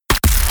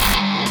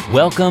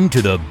Welcome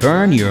to the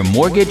Burn Your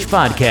Mortgage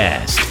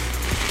Podcast,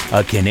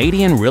 a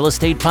Canadian real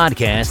estate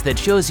podcast that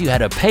shows you how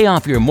to pay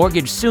off your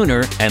mortgage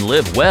sooner and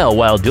live well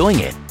while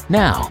doing it.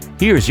 Now,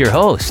 here's your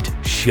host,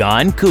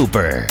 Sean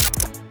Cooper.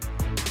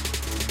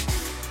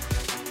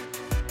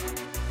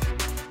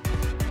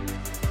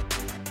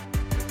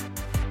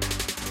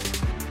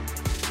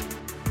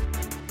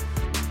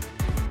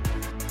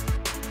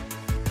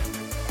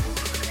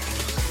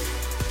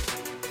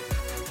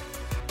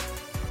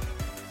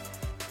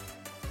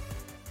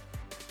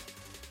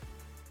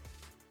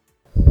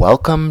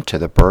 Welcome to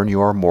the Burn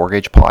Your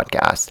Mortgage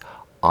Podcast.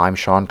 I'm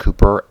Sean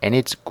Cooper, and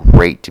it's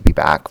great to be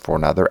back for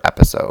another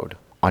episode.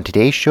 On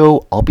today's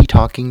show, I'll be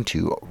talking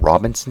to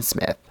Robinson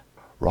Smith.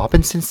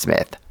 Robinson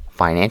Smith,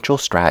 financial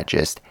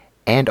strategist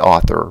and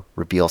author,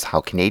 reveals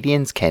how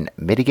Canadians can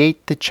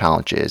mitigate the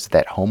challenges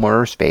that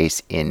homeowners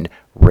face in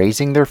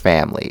raising their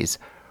families,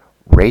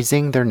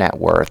 raising their net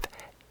worth,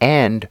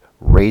 and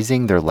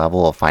raising their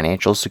level of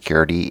financial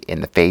security in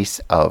the face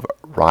of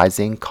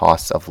rising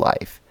costs of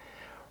life.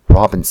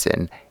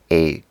 Robinson,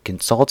 a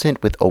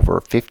consultant with over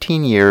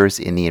 15 years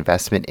in the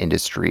investment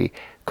industry,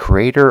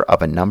 creator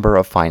of a number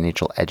of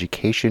financial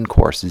education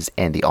courses,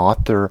 and the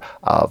author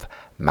of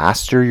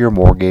Master Your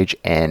Mortgage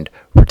and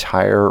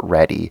Retire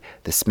Ready,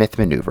 The Smith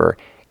Maneuver,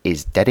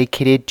 is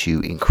dedicated to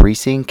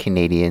increasing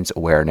Canadians'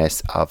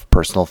 awareness of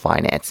personal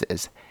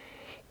finances.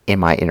 In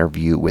my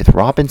interview with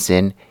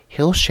Robinson,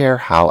 he'll share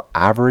how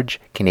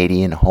average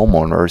Canadian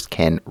homeowners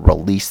can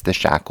release the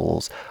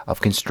shackles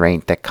of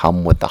constraint that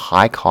come with the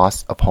high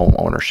cost of home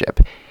ownership.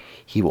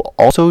 He will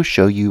also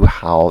show you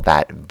how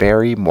that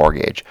very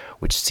mortgage,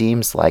 which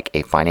seems like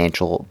a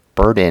financial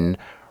burden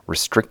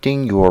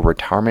restricting your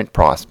retirement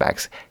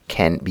prospects,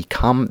 can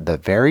become the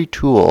very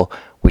tool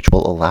which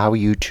will allow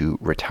you to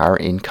retire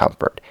in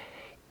comfort.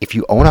 If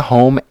you own a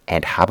home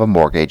and have a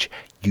mortgage,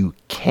 you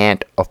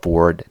can't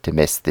afford to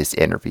miss this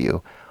interview.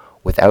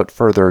 Without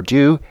further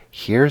ado,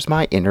 here's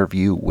my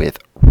interview with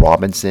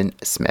Robinson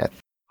Smith.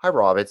 Hi,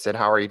 Robinson.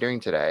 How are you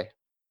doing today?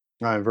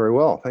 I'm very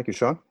well. Thank you,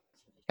 Sean.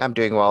 I'm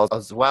doing well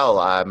as well.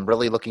 I'm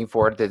really looking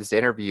forward to this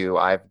interview.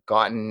 I've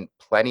gotten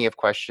plenty of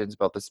questions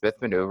about the Smith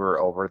Maneuver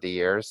over the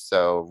years,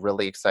 so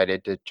really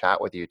excited to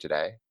chat with you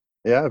today.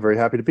 Yeah, very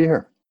happy to be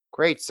here.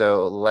 Great.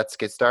 So let's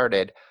get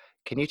started.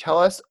 Can you tell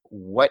us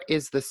what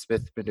is the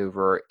Smith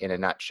Maneuver in a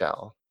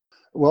nutshell?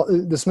 Well,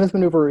 the Smith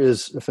Maneuver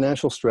is a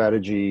financial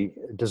strategy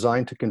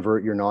designed to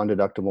convert your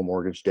non-deductible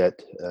mortgage debt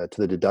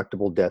to the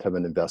deductible debt of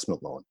an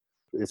investment loan.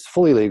 It's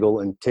fully legal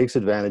and takes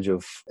advantage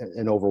of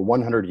an over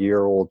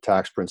 100-year-old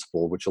tax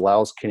principle, which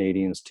allows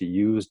Canadians to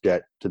use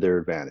debt to their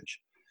advantage.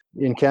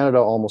 In Canada,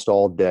 almost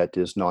all debt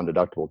is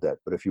non-deductible debt,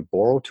 but if you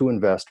borrow to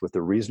invest with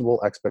a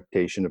reasonable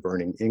expectation of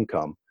earning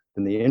income,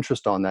 then the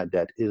interest on that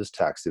debt is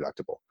tax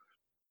deductible.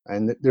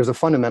 And there's a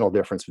fundamental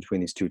difference between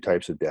these two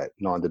types of debt,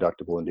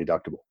 non-deductible and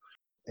deductible.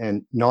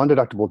 And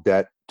non-deductible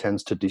debt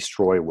tends to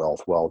destroy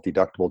wealth, while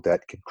deductible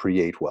debt can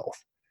create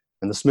wealth.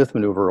 And the Smith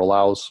Maneuver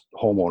allows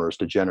homeowners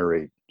to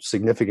generate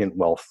significant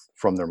wealth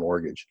from their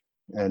mortgage.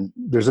 And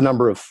there's a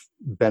number of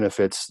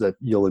benefits that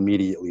you'll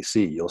immediately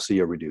see. You'll see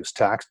a reduced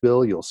tax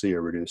bill, you'll see a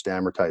reduced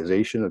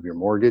amortization of your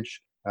mortgage,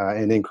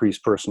 and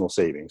increased personal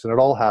savings. And it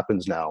all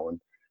happens now.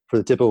 And for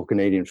the typical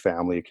Canadian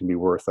family, it can be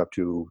worth up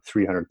to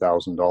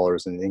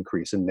 $300,000 in an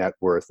increase in net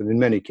worth, and in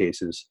many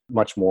cases,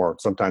 much more,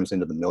 sometimes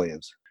into the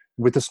millions.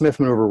 With the Smith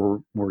Maneuver,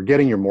 we're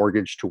getting your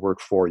mortgage to work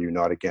for you,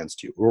 not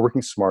against you. We're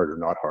working smarter,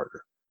 not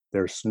harder.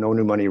 There's no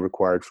new money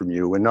required from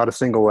you, and not a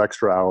single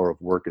extra hour of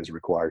work is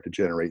required to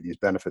generate these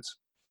benefits.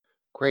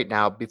 Great.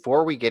 Now,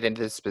 before we get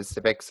into the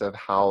specifics of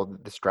how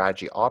the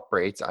strategy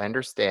operates, I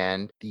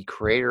understand the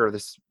creator of the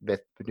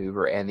Smith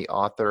Maneuver and the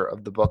author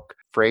of the book,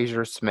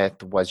 Fraser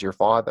Smith, was your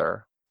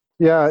father.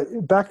 Yeah,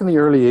 back in the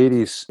early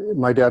 80s,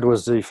 my dad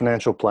was a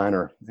financial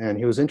planner, and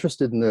he was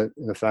interested in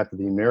the fact that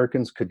the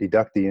Americans could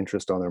deduct the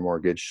interest on their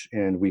mortgage,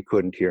 and we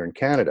couldn't here in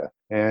Canada.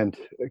 And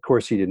of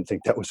course, he didn't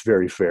think that was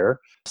very fair.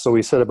 So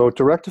he set about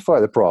to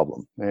rectify the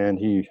problem. And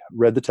he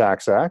read the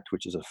Tax Act,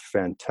 which is a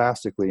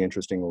fantastically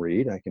interesting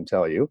read, I can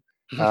tell you.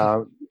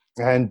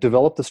 And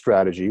developed the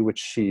strategy,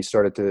 which he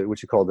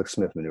called the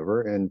Smith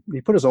Maneuver. And he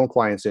put his own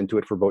clients into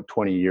it for about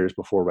 20 years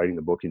before writing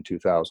the book in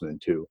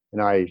 2002.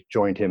 And I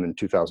joined him in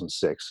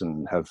 2006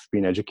 and have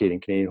been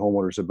educating Canadian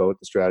homeowners about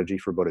the strategy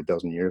for about a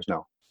dozen years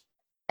now.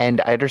 And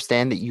I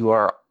understand that you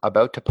are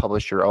about to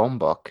publish your own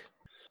book.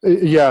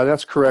 Yeah,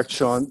 that's correct,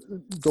 Sean.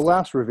 The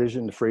last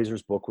revision to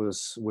Fraser's book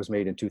was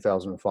made in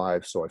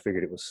 2005, so I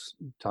figured it was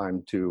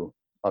time to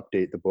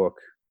update the book.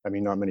 I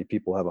mean, not many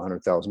people have a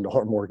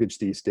 $100,000 mortgage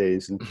these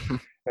days,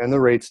 and the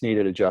rates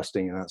needed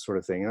adjusting and that sort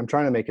of thing. And I'm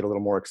trying to make it a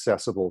little more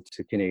accessible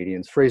to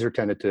Canadians. Fraser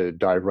tended to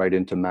dive right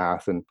into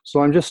math, and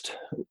so I'm just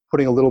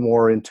putting a little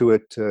more into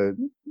it to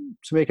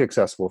make it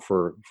accessible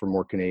for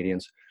more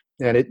Canadians.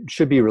 And it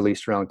should be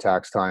released around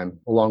tax time,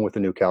 along with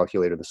the new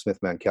calculator, the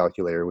Smithman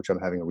calculator, which I'm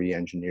having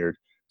re-engineered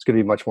It's going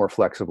to be much more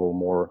flexible,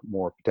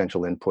 more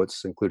potential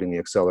inputs, including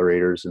the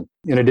accelerators. And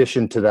in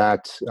addition to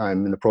that,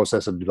 I'm in the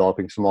process of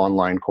developing some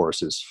online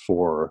courses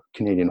for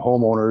Canadian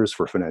homeowners,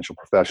 for financial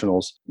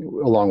professionals,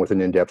 along with an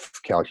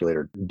in-depth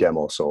calculator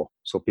demo, so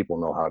people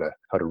know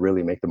how to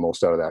really make the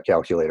most out of that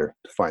calculator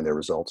to find their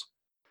results.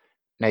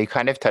 Now, you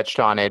kind of touched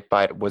on it,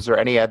 but was there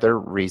any other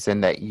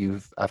reason that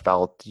you've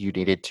felt you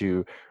needed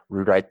to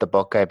rewrite the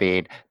book? I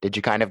mean, did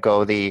you kind of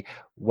go the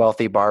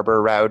wealthy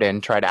barber route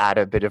and try to add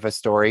a bit of a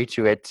story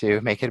to it to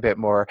make it a bit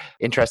more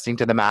interesting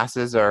to the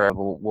masses, or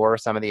what were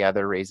some of the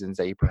other reasons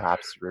that you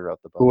perhaps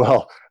rewrote the book?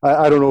 Well,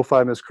 I don't know if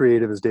I'm as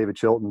creative as David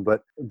Chilton,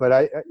 but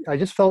I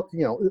just felt,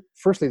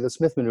 firstly, the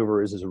Smith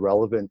maneuver is as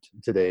relevant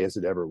today as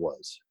it ever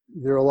was.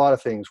 There are a lot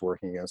of things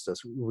working against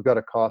us. We've got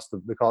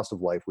the cost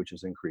of life, which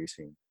is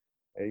increasing.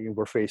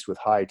 We're faced with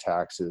high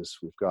taxes.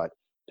 We've got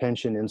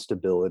pension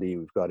instability.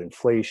 We've got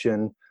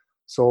inflation.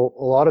 So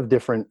a lot of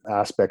different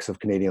aspects of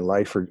Canadian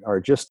life are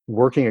just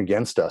working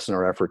against us in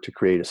our effort to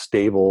create a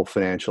stable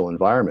financial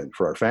environment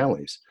for our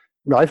families.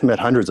 I've met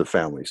hundreds of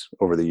families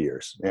over the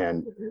years,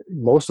 and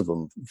most of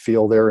them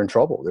feel they're in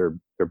trouble.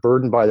 They're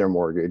burdened by their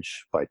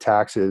mortgage, by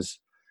taxes.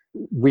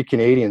 We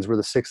Canadians, we're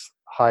the sixth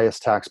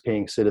highest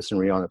tax-paying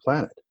citizenry on the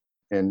planet.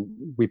 And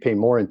we pay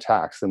more in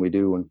tax than we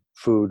do in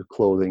food,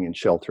 clothing, and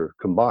shelter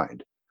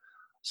combined.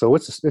 So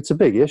it's a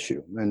big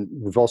issue. And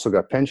we've also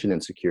got pension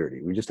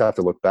insecurity. We just have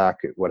to look back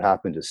at what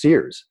happened to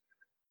Sears.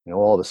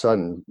 All of a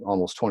sudden,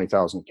 almost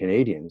 20,000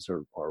 Canadians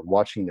are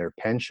watching their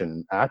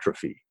pension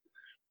atrophy.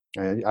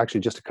 And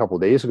actually, just a couple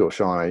of days ago,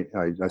 Sean,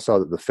 I saw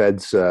that the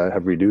feds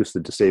have reduced the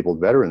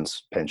disabled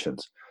veterans'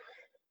 pensions.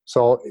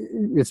 So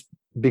it's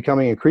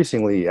becoming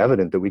increasingly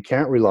evident that we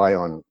can't rely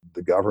on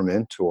the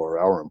government or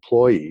our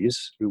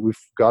employees. We've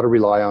got to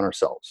rely on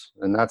ourselves.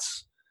 And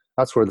that's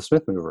where the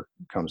Smith maneuver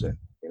comes in.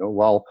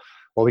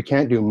 While we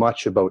can't do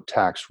much about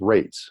tax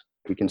rates,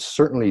 we can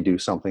certainly do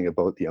something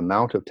about the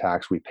amount of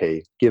tax we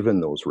pay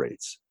given those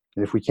rates.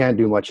 And if we can't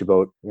do much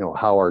about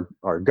how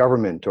our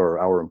government or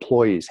our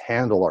employees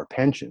handle our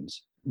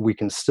pensions, we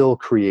can still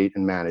create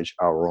and manage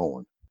our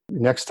own.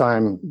 Next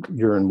time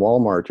you're in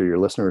Walmart or your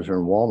listeners are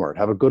in Walmart,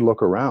 have a good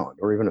look around,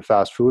 or even a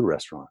fast food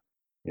restaurant.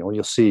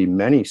 You'll see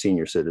many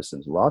senior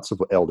citizens, lots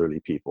of elderly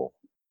people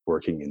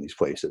working in these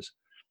places.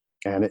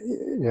 And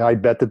I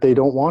bet that they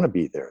don't want to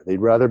be there. They'd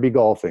rather be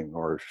golfing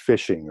or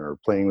fishing or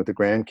playing with the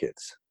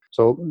grandkids.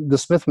 So the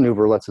Smith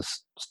maneuver lets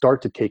us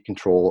start to take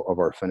control of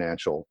our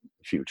financial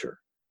future.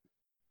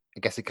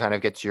 I guess it kind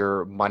of gets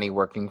your money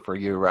working for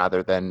you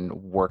rather than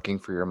working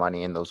for your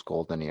money in those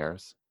golden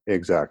years.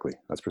 Exactly.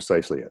 That's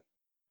precisely it.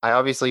 I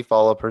obviously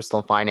follow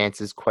personal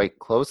finances quite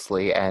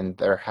closely, and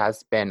there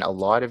has been a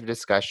lot of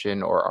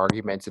discussion or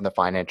arguments in the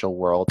financial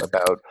world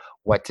about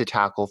what to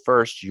tackle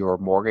first, your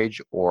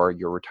mortgage or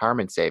your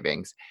retirement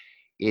savings.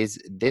 Is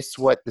this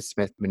what the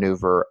Smith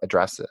maneuver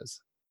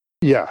addresses?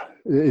 Yeah,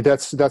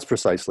 that's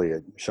precisely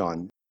it,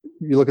 Sean.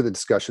 You look at the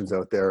discussions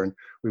out there, and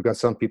we've got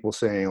some people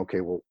saying,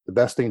 okay, well, the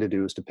best thing to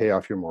do is to pay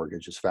off your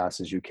mortgage as fast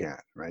as you can,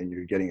 right?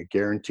 You're getting a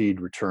guaranteed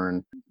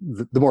return,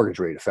 the mortgage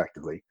rate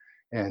effectively.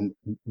 And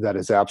that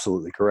is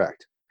absolutely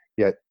correct.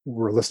 Yet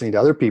we're listening to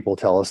other people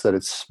tell us that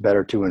it's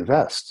better to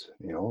invest.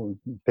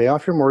 Pay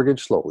off your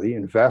mortgage slowly,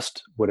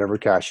 invest whatever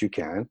cash you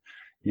can.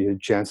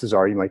 Chances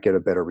are you might get a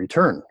better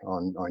return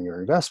on your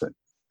investment.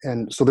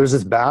 And so there's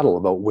this battle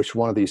about which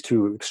one of these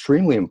two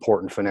extremely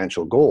important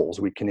financial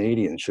goals we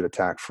Canadians should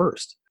attack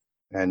first.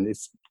 And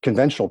it's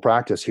conventional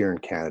practice here in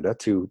Canada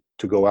to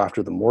go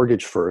after the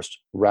mortgage first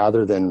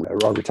rather than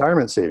our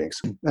retirement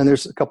savings. And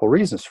there's a couple of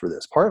reasons for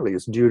this. Partly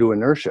it's due to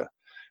inertia.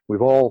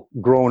 We've all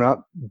grown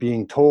up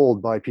being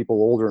told by people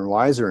older and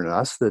wiser than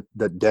us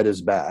that debt is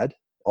bad.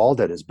 All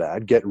debt is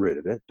bad. Get rid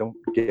of it. Don't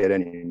get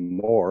any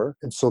more.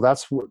 And so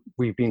that's what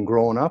we've been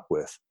growing up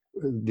with.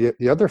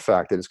 The other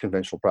fact that it's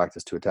conventional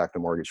practice to attack the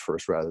mortgage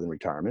first rather than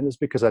retirement is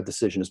because that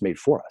decision is made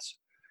for us.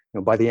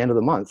 By the end of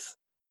the month,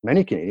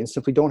 many Canadians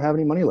simply don't have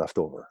any money left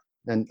over.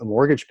 And a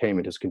mortgage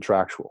payment is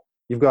contractual.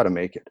 You've got to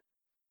make it.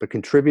 But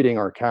contributing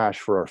our cash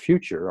for our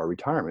future, our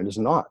retirement, is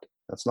not.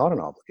 That's not an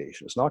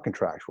obligation. It's not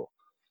contractual.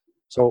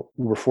 So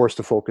we're forced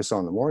to focus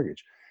on the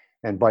mortgage.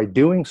 And by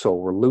doing so,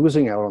 we're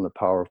losing out on the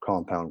power of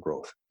compound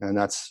growth. And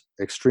that's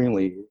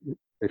extremely,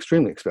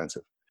 extremely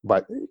expensive.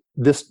 But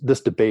this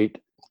debate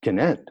can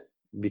end,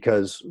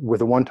 because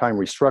with a one-time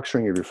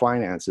restructuring of your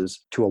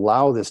finances to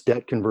allow this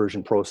debt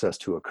conversion process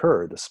to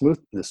occur, the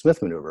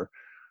Smith maneuver,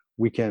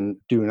 we can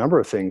do a number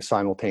of things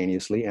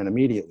simultaneously and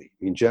immediately.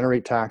 We can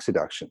generate tax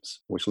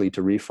deductions, which lead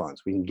to refunds.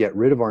 We can get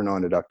rid of our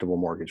non-deductible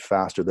mortgage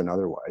faster than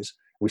otherwise.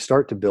 We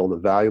start to build a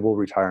valuable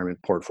retirement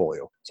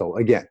portfolio. So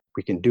again,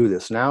 we can do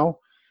this now.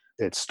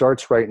 It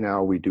starts right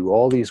now. We do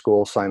all these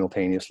goals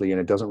simultaneously, and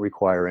it doesn't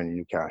require any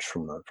new cash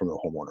from the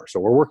homeowner.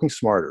 So we're working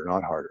smarter,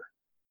 not harder.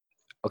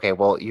 Okay,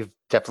 well, you've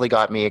definitely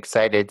got me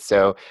excited.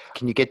 So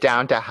can you get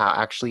down to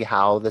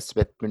how the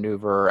Smith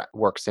maneuver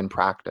works in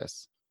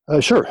practice?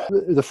 Sure.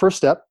 The first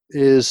step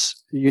is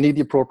you need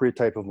the appropriate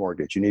type of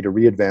mortgage. You need a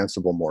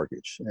readvanceable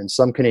mortgage. And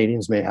some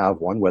Canadians may have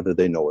one, whether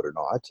they know it or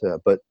not,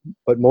 but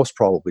most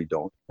probably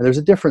don't. And there's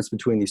a difference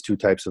between these two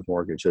types of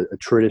mortgage, a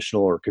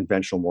traditional or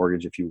conventional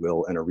mortgage, if you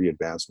will, and a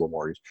readvanceable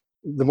mortgage.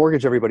 The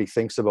mortgage everybody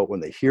thinks about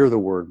when they hear the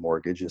word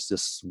mortgage is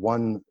this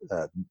one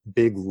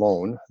big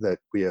loan that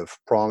we have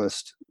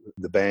promised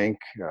the bank,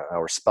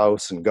 our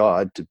spouse, and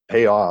God to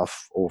pay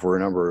off over a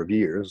number of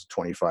years,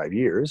 25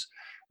 years.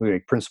 We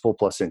make principal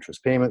plus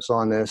interest payments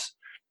on this,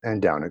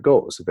 and down it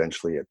goes.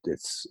 Eventually,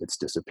 it's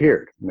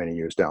disappeared many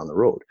years down the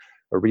road.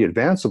 A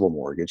readvanceable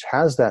mortgage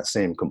has that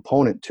same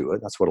component to it.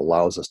 That's what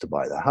allows us to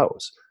buy the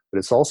house. But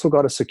it's also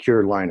got a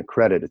secured line of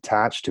credit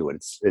attached to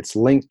it. It's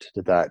linked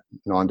to that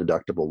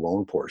non-deductible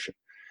loan portion.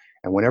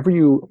 And whenever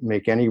you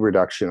make any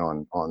reduction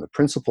on the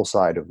principal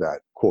side of that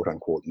quote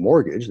unquote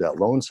mortgage,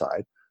 that loan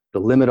side, the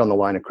limit on the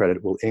line of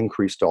credit will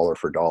increase dollar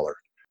for dollar.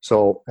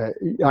 So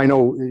I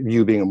know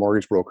you being a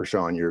mortgage broker,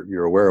 Sean,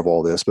 you're aware of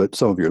all this, but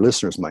some of your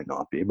listeners might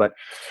not be. But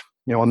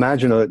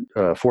imagine a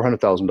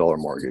 $400,000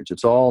 mortgage.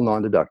 It's all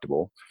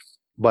non-deductible,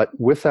 but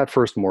with that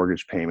first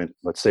mortgage payment,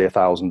 let's say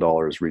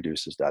 $1,000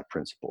 reduces that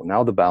principal.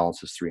 Now the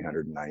balance is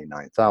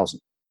 $399,000.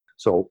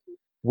 So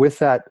with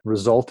that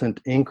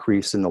resultant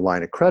increase in the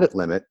line of credit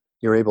limit,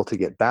 you're able to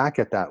get back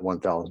at that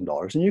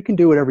 $1,000, and you can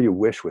do whatever you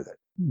wish with it.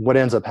 What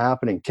ends up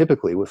happening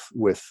typically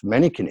with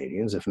many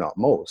Canadians, if not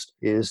most,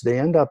 is they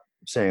end up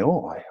saying,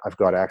 "Oh, I've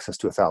got access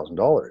to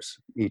 $1,000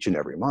 each and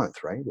every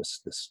month, right?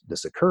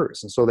 This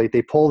occurs," and so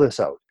they pull this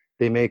out.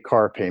 They make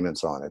car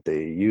payments on it.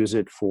 They use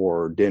it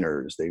for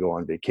dinners. They go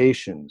on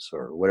vacations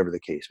or whatever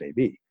the case may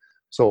be.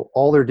 So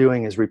all they're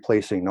doing is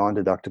replacing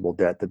non-deductible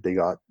debt that they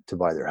got to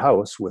buy their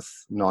house with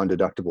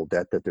non-deductible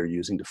debt that they're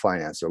using to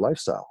finance their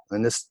lifestyle.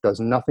 And this does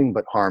nothing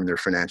but harm their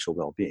financial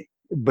well-being.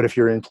 But if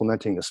you're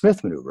implementing the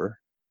Smith maneuver,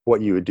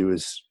 what you would do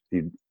is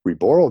you'd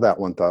reborrow that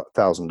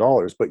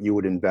 $1,000, but you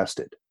would invest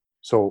it.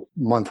 So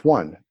month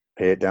one,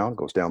 pay it down,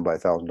 goes down by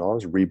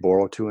 $1,000,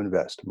 reborrow to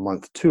invest.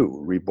 Month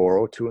two,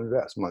 reborrow to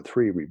invest. Month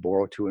three,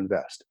 reborrow to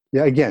invest.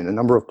 Yeah, again, a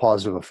number of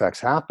positive effects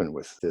happen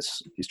with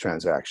these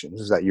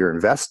transactions, is that you're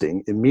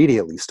investing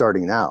immediately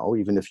starting now,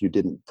 even if you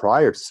didn't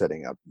prior to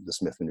setting up the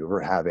Smith maneuver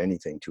have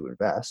anything to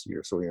invest.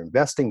 So you're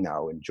investing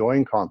now,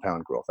 enjoying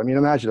compound growth. I mean,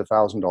 imagine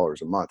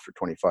 $1,000 a month for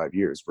 25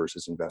 years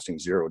versus investing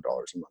 $0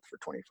 a month for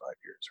 25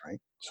 years, right?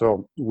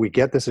 So we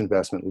get this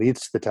investment,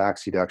 leads to the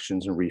tax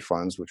deductions and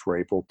refunds, which we're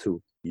able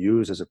to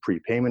use as a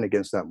prepayment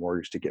against that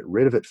mortgage to get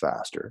rid of it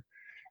faster.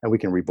 And we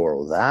can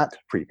reborrow that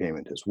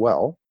prepayment as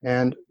well.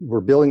 And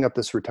we're building up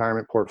this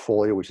retirement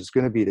portfolio, which is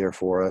going to be there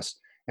for us.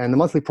 And the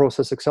monthly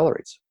process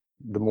accelerates.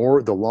 The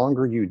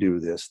longer you do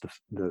this,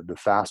 the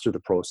faster the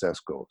process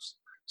goes.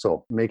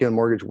 So making a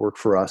mortgage work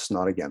for us,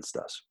 not against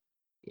us.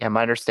 Yeah,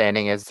 my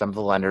understanding is some of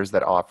the lenders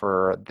that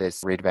offer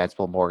this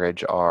readvanceable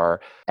mortgage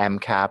are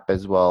MCAP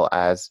as well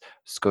as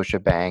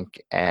Scotiabank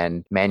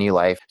and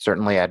Manulife.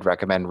 Certainly, I'd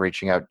recommend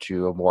reaching out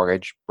to a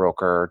mortgage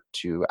broker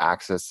to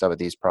access some of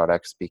these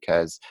products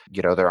because,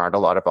 there aren't a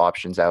lot of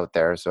options out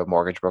there. So a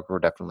mortgage broker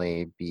would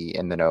definitely be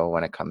in the know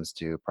when it comes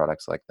to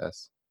products like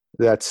this.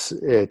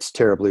 It's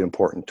terribly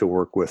important to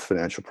work with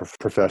financial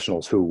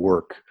professionals who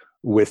work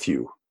with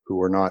you,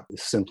 who are not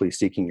simply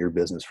seeking your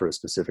business for a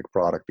specific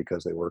product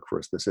because they work for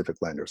a specific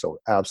lender. So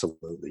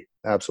absolutely,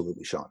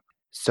 Sean.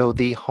 So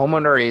the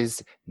homeowner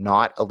is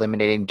not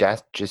eliminating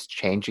debt, just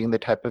changing the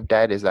type of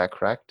debt. Is that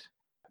correct?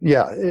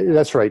 Yeah,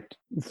 that's right.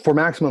 For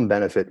maximum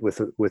benefit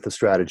with the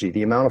strategy,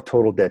 the amount of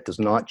total debt does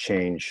not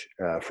change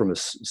from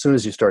as soon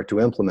as you start to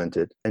implement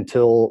it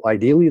until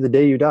ideally the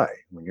day you die,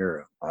 when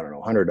you're,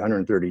 100,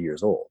 130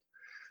 years old.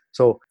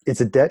 So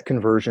it's a debt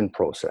conversion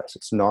process.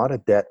 It's not a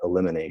debt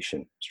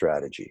elimination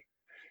strategy.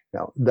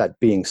 Now, that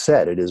being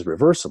said, it is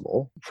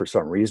reversible. For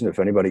some reason, if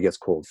anybody gets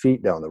cold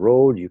feet down the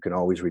road, you can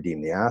always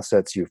redeem the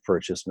assets you've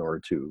purchased in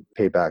order to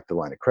pay back the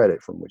line of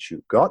credit from which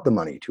you got the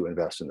money to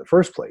invest in the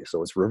first place.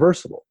 So it's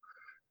reversible.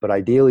 But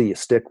ideally, you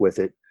stick with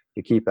it,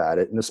 you keep at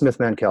it. And the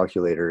Smithman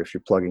calculator, if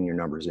you're plugging your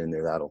numbers in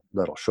there,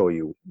 that'll show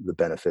you the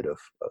benefit of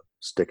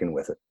sticking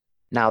with it.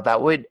 Now,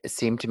 that would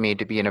seem to me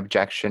to be an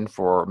objection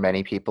for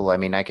many people. I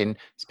mean, I can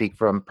speak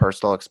from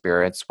personal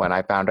experience. When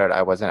I found out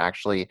I wasn't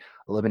actually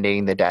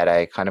eliminating the debt,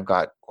 I kind of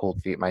got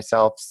cold feet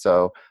myself.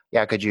 So,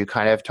 yeah, could you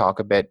kind of talk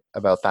a bit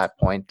about that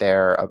point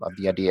there of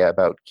the idea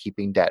about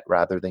keeping debt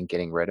rather than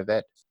getting rid of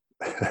it?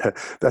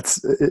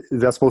 That's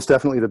most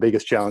definitely the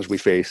biggest challenge we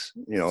face,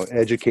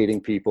 educating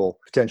people,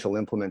 potential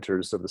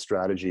implementers of the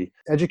strategy,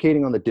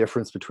 educating on the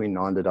difference between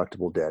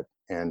non-deductible debt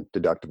and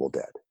deductible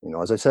debt.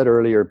 As I said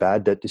earlier,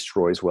 bad debt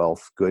destroys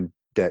wealth, good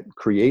debt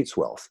creates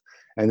wealth.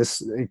 And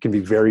it can be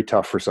very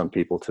tough for some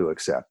people to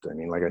accept. I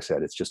mean, like I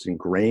said, it's just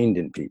ingrained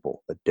in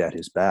people that debt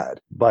is bad.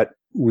 But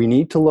we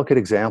need to look at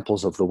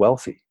examples of the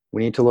wealthy.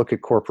 We need to look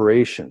at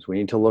corporations. We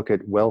need to look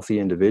at wealthy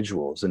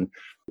individuals. And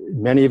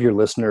many of your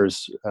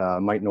listeners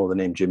might know the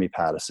name Jimmy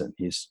Pattison.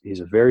 He's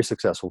a very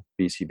successful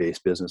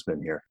BC-based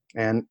businessman here.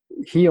 And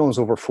he owns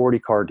over 40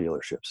 car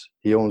dealerships.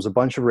 He owns a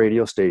bunch of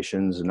radio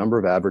stations, a number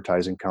of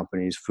advertising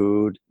companies,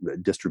 food,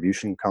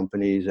 distribution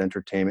companies,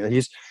 entertainment.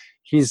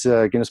 He's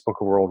Guinness Book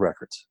of World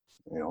Records.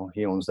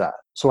 He owns that.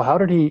 So how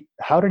did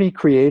he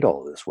create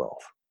all this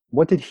wealth?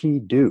 What did he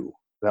do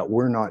that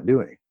we're not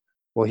doing?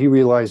 Well, he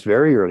realized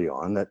very early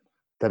on that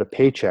a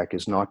paycheck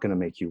is not going to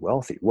make you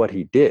wealthy. What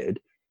he did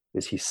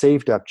is he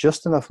saved up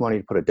just enough money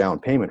to put a down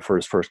payment for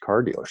his first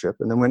car dealership,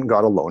 and then went and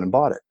got a loan and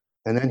bought it.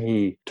 And then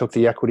he took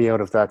the equity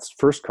out of that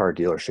first car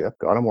dealership,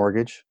 got a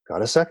mortgage,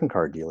 got a second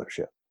car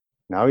dealership.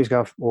 Now he's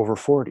got over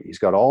 40. He's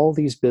got all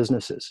these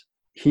businesses.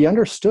 He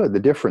understood the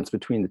difference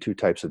between the two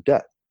types of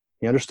debt.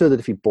 He understood that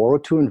if he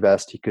borrowed to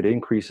invest, he could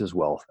increase his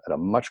wealth at a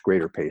much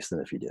greater pace than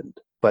if he didn't.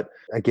 But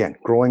again,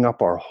 growing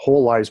up our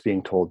whole lives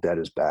being told debt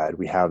is bad,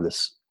 we have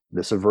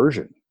this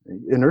aversion.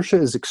 Inertia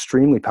is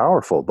extremely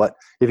powerful, but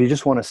if you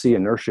just want to see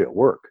inertia at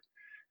work,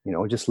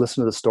 just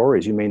listen to the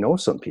stories. You may know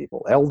some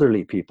people,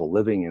 elderly people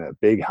living in a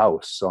big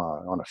house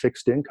on a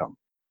fixed income,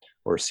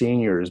 or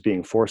seniors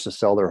being forced to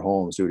sell their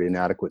homes due to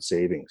inadequate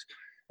savings.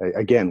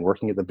 Again,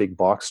 working at the big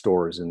box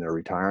stores in their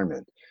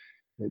retirement.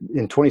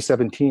 In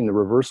 2017, the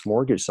reverse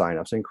mortgage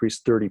signups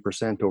increased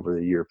 30% over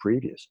the year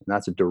previous. And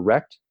that's a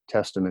direct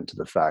testament to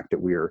the fact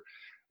that we are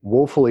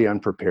woefully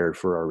unprepared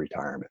for our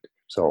retirement.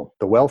 So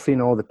the wealthy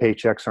know the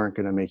paychecks aren't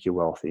going to make you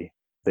wealthy.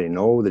 They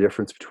know the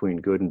difference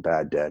between good and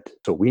bad debt.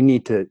 So we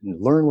need to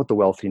learn what the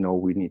wealthy know.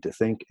 We need to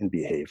think and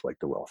behave like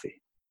the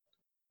wealthy.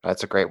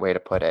 That's a great way to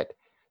put it.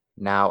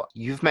 Now,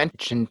 you've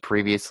mentioned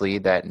previously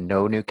that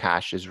no new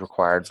cash is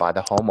required by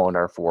the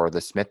homeowner for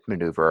the Smith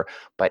maneuver,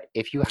 but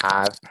if you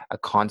have a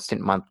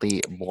constant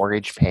monthly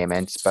mortgage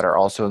payments, but are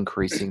also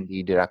increasing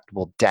the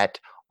deductible debt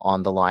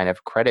on the line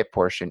of credit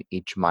portion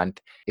each month,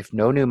 if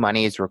no new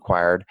money is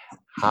required,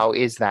 how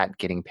is that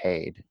getting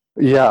paid?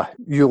 Yeah,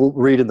 you'll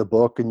read in the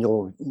book and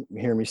you'll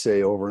hear me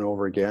say over and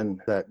over again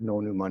that no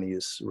new money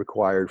is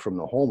required from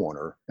the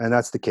homeowner. And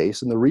that's the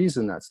case. And the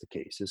reason that's the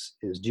case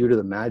is due to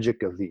the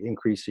magic of the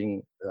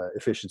increasing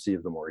efficiency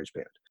of the mortgage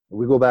payment.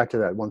 We go back to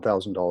that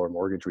 $1,000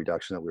 mortgage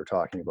reduction that we were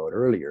talking about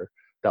earlier.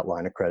 That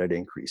line of credit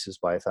increases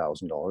by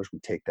 $1,000. We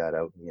take that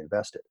out and we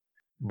invest it.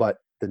 But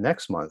the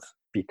next month,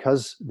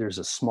 because there's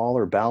a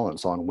smaller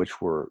balance on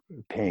which we're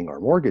paying our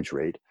mortgage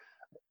rate,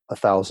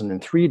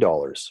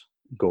 $1,003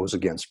 goes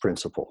against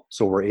principal.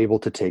 So we're able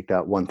to take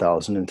that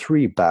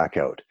 1,003 back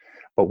out,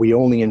 but we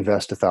only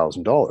invest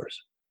 $1,000.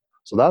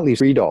 So that leaves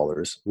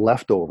 $3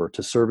 left over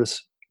to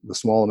service the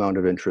small amount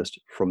of interest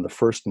from the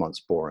first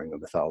month's borrowing of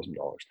 $1,000.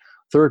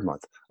 Third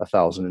month,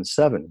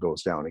 1,007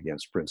 goes down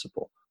against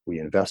principal. We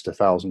invest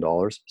 $1,000,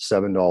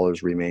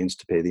 $7 remains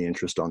to pay the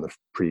interest on the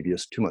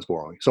previous 2 months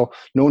borrowing. So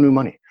no new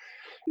money.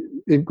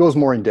 It goes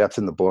more in depth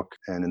in the book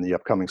and in the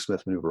upcoming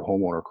Smith Maneuver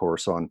homeowner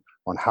course on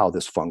how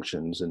this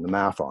functions and the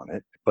math on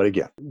it. But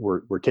again,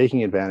 we're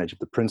taking advantage of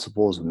the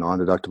principles of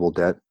non-deductible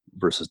debt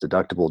versus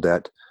deductible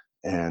debt,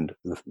 and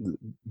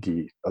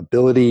the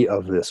ability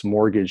of this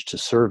mortgage to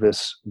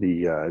service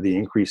the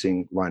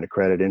increasing line of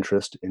credit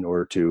interest in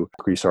order to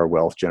increase our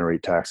wealth,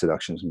 generate tax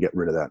deductions, and get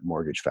rid of that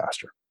mortgage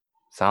faster.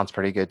 Sounds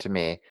pretty good to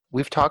me.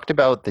 We've talked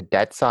about the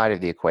debt side of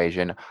the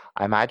equation.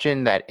 I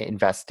imagine that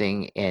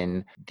investing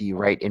in the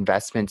right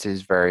investments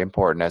is very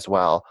important as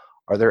well.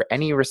 Are there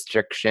any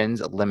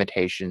restrictions,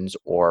 limitations,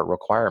 or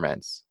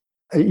requirements?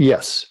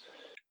 Yes.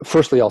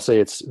 Firstly, I'll say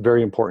it's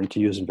very important to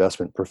use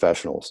investment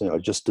professionals,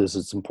 just as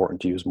it's important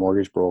to use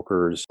mortgage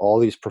brokers, all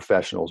these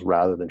professionals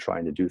rather than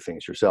trying to do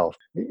things yourself.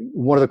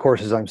 One of the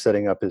courses I'm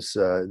setting up is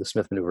the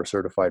Smith Maneuver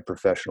Certified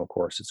Professional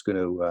course. It's going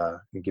to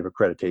give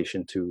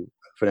accreditation to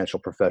financial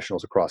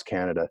professionals across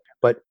Canada.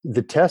 But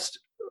the test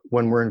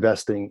when we're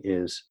investing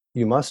is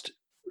you must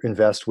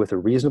invest with a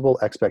reasonable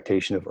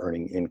expectation of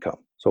earning income.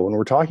 So when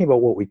we're talking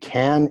about what we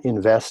can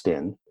invest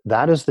in,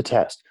 that is the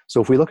test.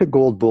 So if we look at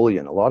gold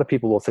bullion, a lot of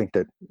people will think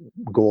that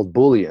gold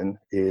bullion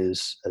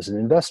is as an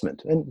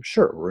investment. And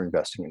sure, we're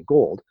investing in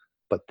gold,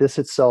 but this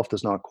itself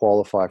does not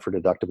qualify for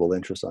deductible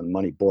interest on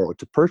money borrowed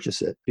to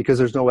purchase it because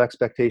there's no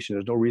expectation,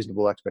 there's no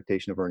reasonable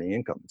expectation of earning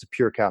income. It's a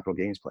pure capital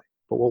gains play.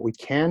 But what we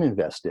can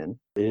invest in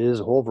is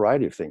a whole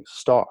variety of things: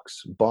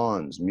 stocks,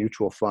 bonds,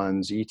 mutual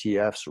funds,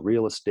 ETFs,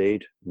 real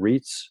estate,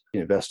 REITs.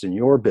 Invest in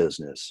your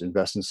business,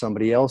 invest in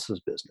somebody else's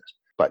business.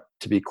 But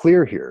to be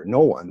clear here, no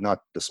one,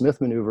 not the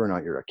Smith Maneuver,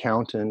 not your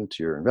accountant,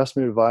 your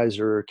investment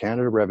advisor,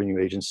 Canada Revenue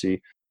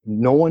Agency,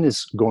 no one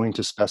is going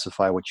to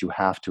specify what you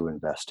have to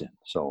invest in.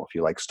 So if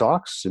you like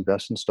stocks,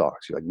 invest in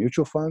stocks. You like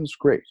mutual funds,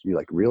 great. You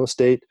like real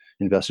estate,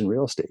 invest in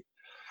real estate.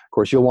 Of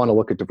course, you'll want to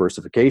look at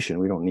diversification.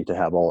 We don't need to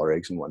have all our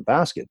eggs in one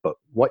basket, but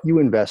what you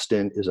invest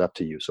in is up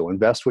to you. So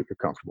invest what you're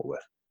comfortable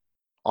with.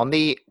 On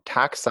the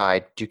tax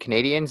side, do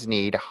Canadians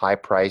need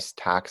high-priced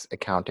tax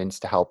accountants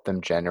to help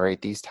them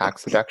generate these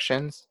tax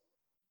deductions?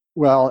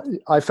 Well,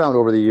 I found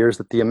over the years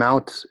that the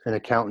amount an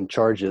accountant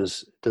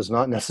charges does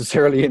not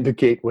necessarily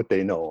indicate what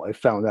they know. I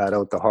found that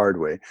out the hard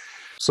way.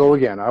 So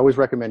again, I always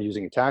recommend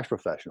using a tax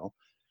professional.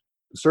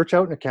 Search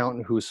out an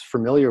accountant who's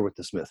familiar with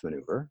the Smith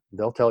Maneuver.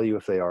 They'll tell you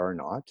if they are or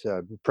not.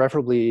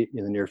 Preferably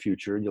in the near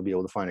future, you'll be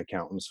able to find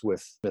accountants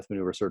with Smith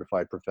Maneuver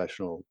Certified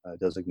Professional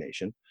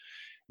designation.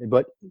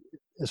 But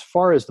as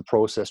far as the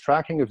process,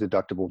 tracking of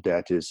deductible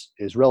debt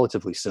is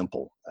relatively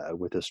simple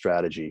with this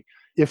strategy.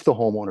 if the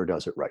homeowner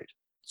does it right.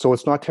 So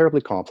it's not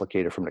terribly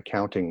complicated from an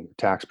accounting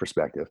tax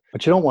perspective,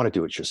 but you don't want to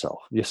do it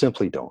yourself. You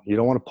simply don't. You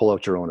don't want to pull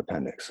out your own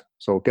appendix.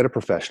 So get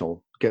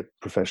professional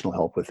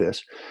help with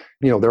this.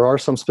 There are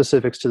some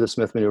specifics to the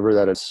Smith maneuver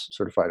that a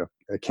certified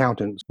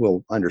accountant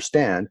will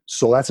understand.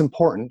 So that's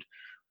important.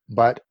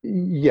 But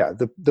yeah,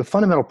 the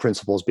fundamental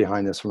principles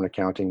behind this from an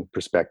accounting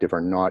perspective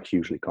are not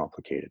hugely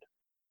complicated.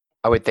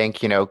 I would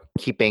think,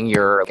 keeping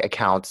your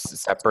accounts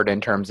separate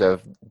in terms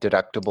of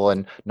deductible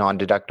and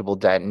non-deductible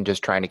debt and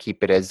just trying to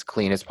keep it as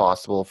clean as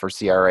possible for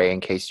CRA in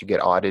case you get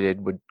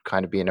audited would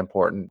kind of be an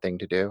important thing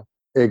to do.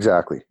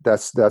 Exactly.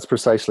 That's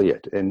precisely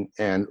it.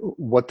 And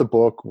what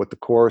the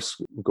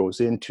course goes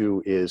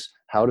into is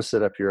how to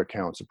set up your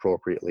accounts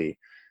appropriately,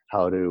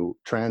 how to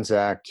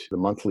transact the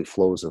monthly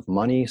flows of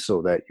money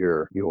so that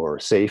you're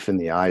safe in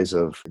the eyes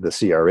of the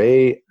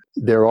CRA.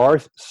 There are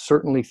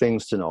certainly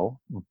things to know,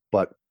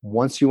 but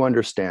once you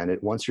understand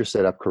it, once you're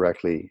set up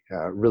correctly,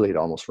 really it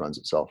almost runs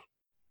itself.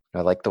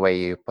 I like the way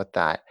you put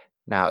that.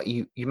 Now,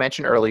 you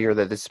mentioned earlier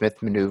that the Smith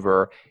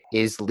maneuver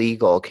is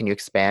legal. Can you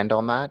expand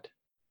on that?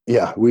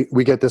 Yeah,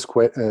 we get this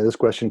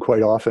question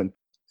quite often.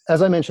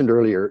 As I mentioned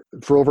earlier,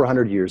 for over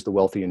 100 years, the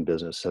wealthy in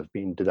business have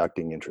been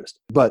deducting interest.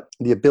 But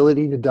the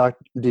ability to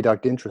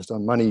deduct interest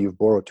on money you've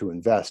borrowed to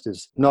invest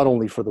is not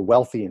only for the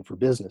wealthy and for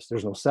business.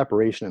 There's no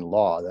separation in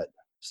law that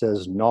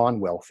says the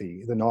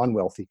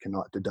non-wealthy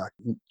cannot deduct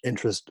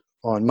interest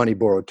on money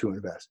borrowed to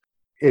invest.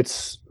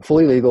 It's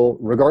fully legal,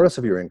 regardless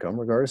of your income,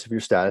 regardless of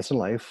your status in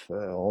life,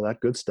 all that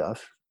good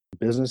stuff.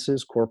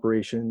 Businesses,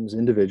 corporations,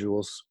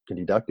 individuals can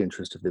deduct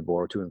interest if they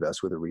borrow to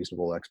invest with a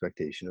reasonable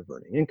expectation of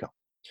earning income.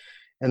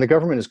 And the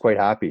government is quite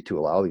happy to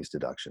allow these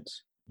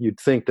deductions. You'd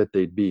think that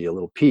they'd be a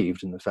little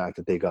peeved in the fact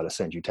that they got to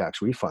send you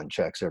tax refund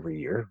checks every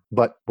year.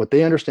 But what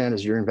they understand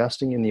is you're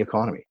investing in the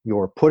economy.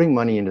 You're putting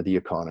money into the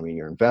economy.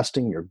 You're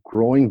investing, you're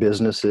growing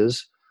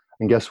businesses.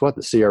 And guess what?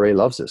 The CRA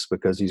loves this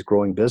because these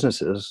growing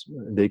businesses,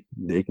 they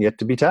can get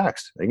to be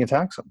taxed. They can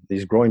tax them.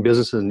 These growing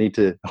businesses need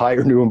to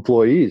hire new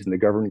employees and the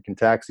government can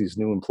tax these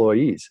new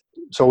employees.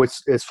 So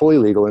it's fully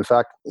legal. In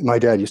fact, my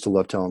dad used to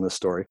love telling this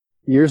story.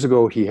 Years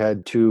ago, he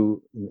had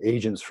two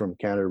agents from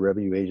Canada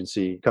Revenue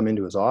Agency come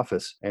into his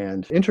office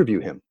and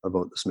interview him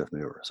about the Smith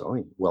maneuver. So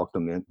he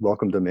welcomed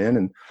them in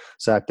and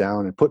sat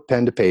down and put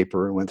pen to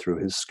paper and went through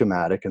his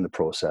schematic and the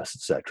process,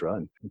 etc.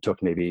 And it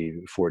took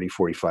maybe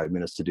 45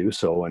 minutes to do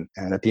so. And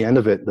at the end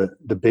of it,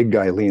 the big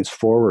guy leans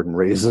forward and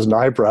raises an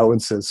eyebrow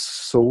and says,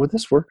 "So would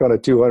this work on a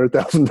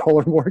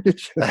 $200,000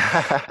 mortgage?"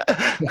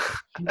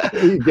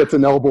 He gets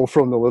an elbow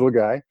from the little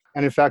guy.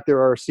 And in fact,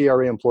 there are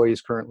CRA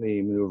employees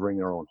currently maneuvering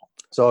their own home.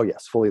 So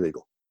yes, fully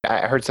legal.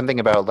 I heard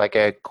something about like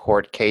a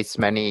court case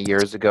many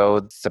years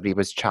ago. Somebody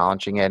was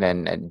challenging it.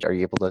 And are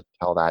you able to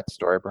tell that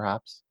story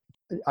perhaps?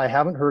 I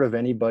haven't heard of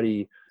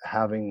anybody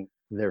having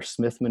their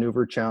Smith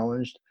maneuver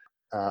challenged.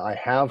 I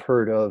have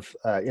heard of,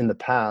 in the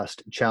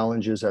past,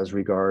 challenges as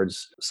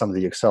regards some of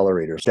the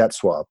accelerators, debt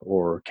swap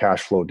or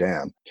cash flow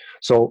dam.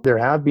 So there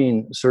have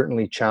been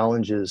certainly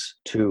challenges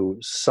to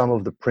some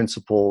of the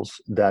principles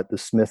that the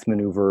Smith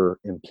maneuver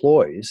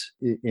employs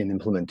in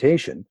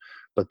implementation.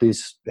 But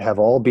these have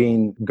all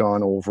been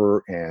gone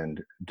over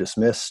and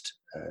dismissed.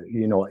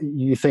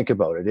 You think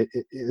about it.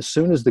 As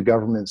soon as the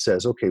government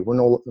says, okay, we're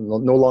no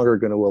longer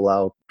going to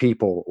allow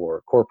people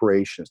or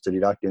corporations to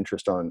deduct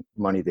interest on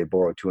money they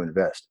borrow to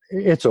invest,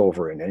 it's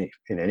over in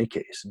any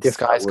case. The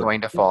sky's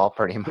going to fall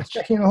pretty much.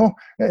 They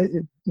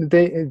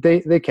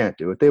can't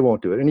do it. They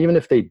won't do it. And even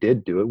if they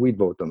did do it, we'd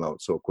vote them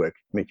out so quick,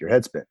 make your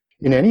head spin.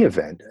 In any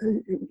event,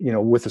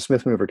 with the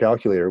Smith maneuver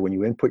calculator, when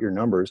you input your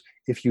numbers,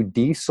 if you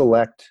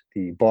deselect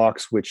the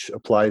box which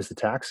applies the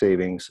tax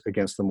savings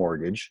against the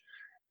mortgage,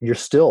 you're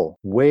still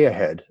way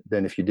ahead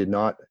than if you did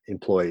not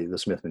employ the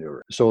Smith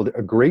maneuver. So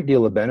a great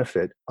deal of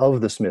benefit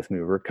of the Smith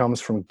maneuver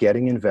comes from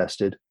getting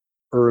invested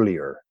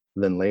earlier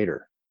than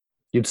later.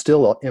 You'd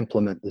still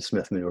implement the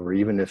Smith maneuver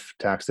even if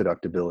tax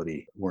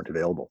deductibility weren't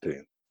available to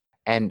you.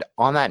 And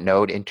on that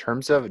note, in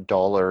terms of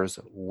dollars,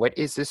 what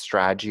is this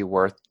strategy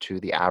worth to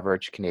the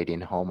average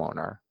Canadian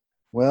homeowner?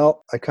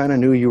 Well, I kind of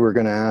knew you were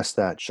going to ask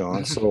that,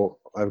 Sean. So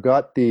I've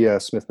got the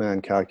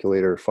Smithman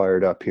calculator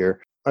fired up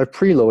here. I've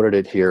preloaded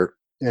it here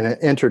and I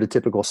entered a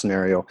typical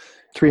scenario.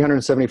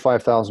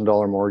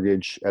 $375,000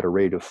 mortgage at a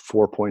rate of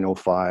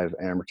 4.05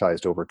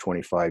 amortized over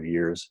 25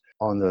 years.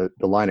 On the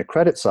line of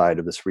credit side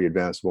of this free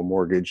advanceable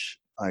mortgage,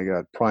 I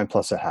got prime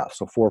plus a half,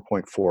 so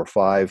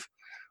 4.45.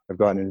 I've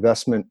got an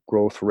investment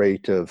growth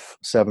rate of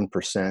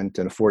 7%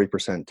 and a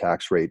 40%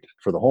 tax rate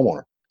for the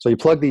homeowner. So you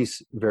plug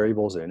these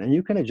variables in and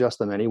you can adjust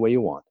them any way you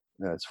want.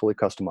 It's fully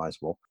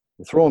customizable.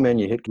 You throw them in,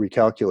 you hit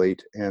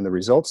recalculate, and the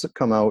results that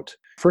come out,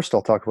 first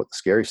I'll talk about the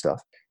scary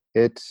stuff.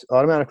 It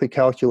automatically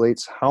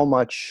calculates how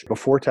much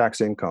before tax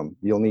income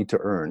you'll need to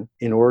earn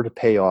in order to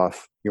pay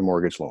off your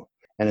mortgage loan.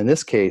 And in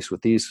this case,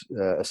 with these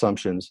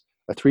assumptions,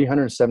 a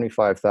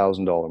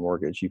 $375,000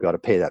 mortgage, you've got to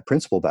pay that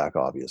principal back,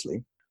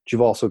 obviously. But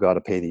you've also got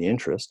to pay the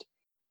interest.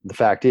 The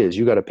fact is,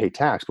 you got to pay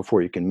tax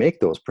before you can make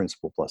those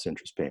principal plus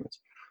interest payments.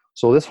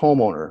 So this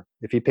homeowner,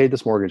 if he paid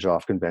this mortgage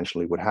off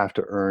conventionally, would have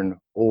to earn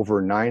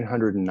over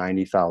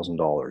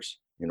 $990,000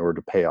 in order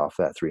to pay off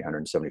that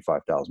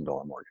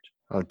 $375,000 mortgage.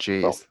 Oh, So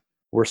geez.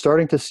 we're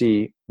starting to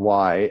see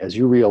why, as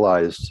you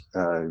realized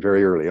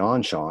very early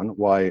on, Sean,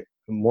 why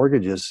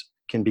mortgages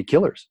can be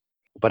killers.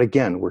 But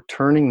again, we're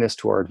turning this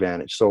to our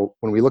advantage. So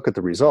when we look at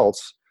the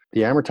results,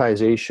 the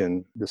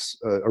amortization, this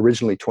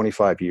originally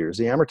 25 years,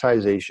 the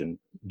amortization,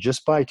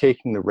 just by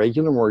taking the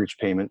regular mortgage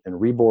payment and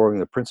reborrowing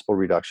the principal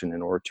reduction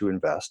in order to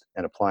invest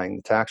and applying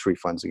the tax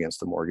refunds against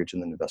the mortgage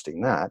and then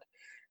investing that,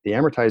 the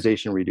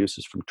amortization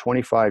reduces from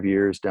 25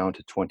 years down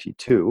to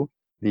 22.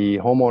 The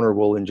homeowner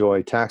will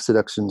enjoy tax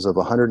deductions of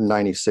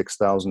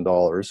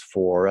 $196,000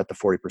 for, at the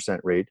 40%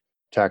 rate,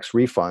 tax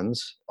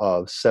refunds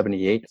of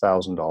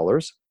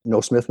 $78,000.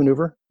 No Smith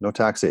maneuver, no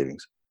tax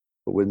savings.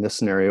 But in this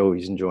scenario,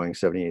 he's enjoying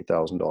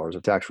 $78,000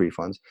 of tax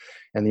refunds.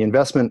 And the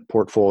investment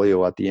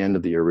portfolio at the end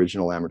of the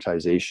original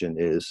amortization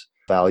is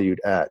valued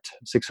at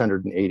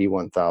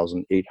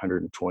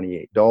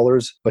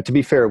 $681,828. But to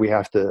be fair, we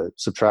have to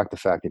subtract the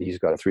fact that he's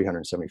got a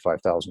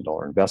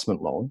 $375,000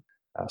 investment loan.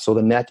 So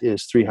the net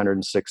is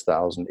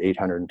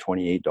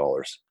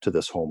 $306,828 to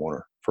this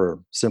homeowner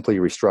for simply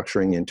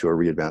restructuring into a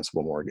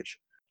readvanceable mortgage.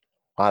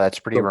 Wow, that's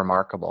pretty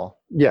remarkable.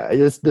 Yeah,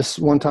 it's this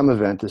one-time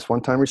event, this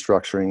one-time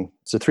restructuring.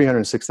 It's a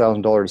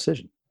 $306,000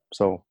 decision.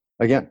 So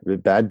again,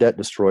 bad debt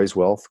destroys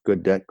wealth.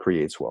 Good debt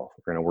creates wealth.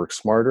 We're going to work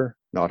smarter,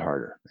 not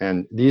harder.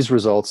 And these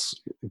results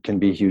can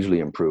be hugely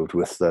improved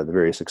with the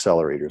various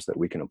accelerators that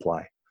we can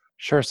apply.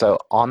 Sure. So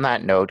on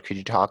that note, could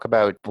you talk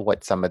about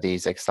what some of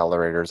these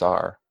accelerators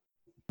are?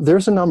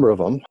 There's a number of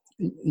them.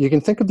 You can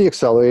think of the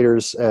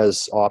accelerators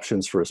as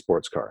options for a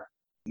sports car.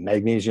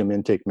 Magnesium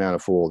intake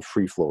manifold,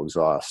 free flow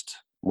exhaust,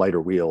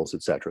 lighter wheels,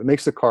 etc. It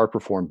makes the car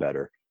perform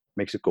better,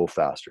 makes it go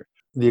faster.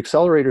 The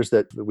accelerators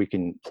that we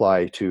can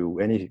apply to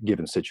any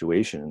given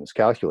situation in this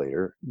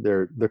calculator,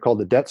 they're called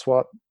the debt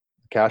swap,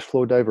 cash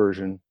flow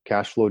diversion,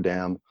 cash flow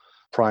dam,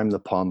 prime the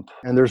pump,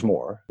 and there's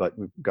more, but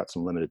we've got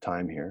some limited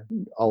time here.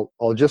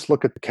 I'll just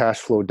look at the cash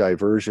flow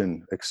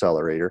diversion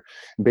accelerator.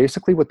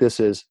 Basically what this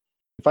is,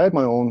 if I had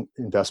my own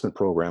investment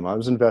program, I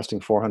was investing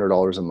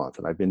 $400 a month,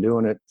 and I've been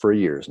doing it for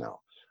years now.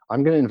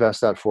 I'm going to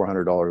invest that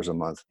 $400 a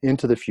month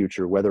into the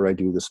future, whether I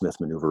do the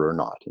Smith maneuver or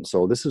not. And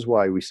so this is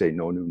why we say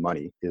no new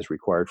money is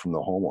required from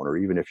the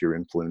homeowner, even if you're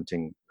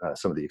implementing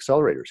some of the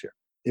accelerators here.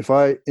 If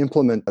I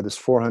implement this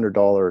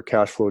 $400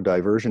 cash flow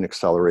diversion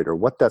accelerator,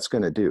 what that's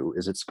going to do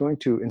is it's going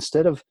to,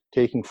 instead of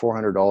taking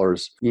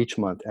 $400 each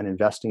month and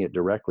investing it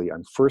directly,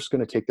 I'm first going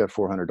to take that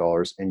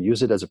 $400 and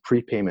use it as a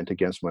prepayment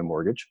against my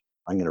mortgage.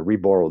 I'm going to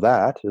reborrow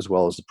that as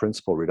well as the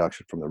principal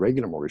reduction from the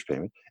regular mortgage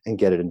payment and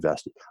get it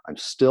invested. I'm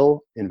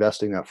still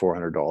investing that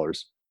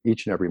 $400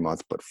 each and every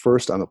month, but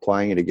first I'm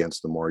applying it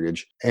against the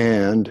mortgage.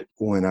 And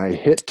when I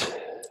hit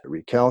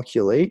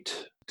recalculate,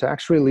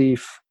 tax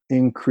relief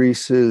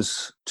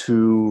increases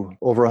to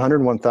over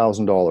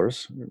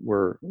 $101,000.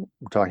 We're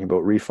talking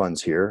about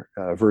refunds here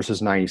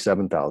versus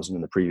 $97,000 in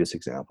the previous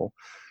example.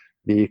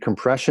 The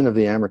compression of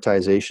the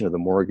amortization of the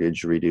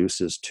mortgage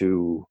reduces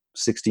to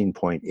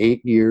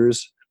 16.8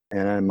 years.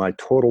 And my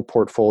total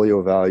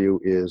portfolio value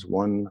is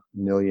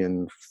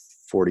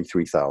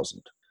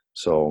 $1,043,000.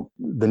 So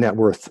the net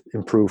worth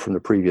improved from the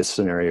previous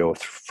scenario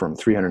from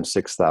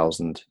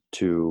 $306,000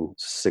 to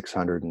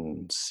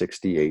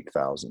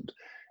 $668,000.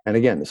 And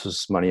again, this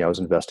was money I was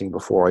investing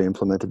before I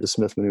implemented the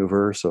Smith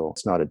maneuver, so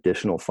it's not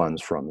additional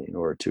funds from me in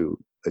order to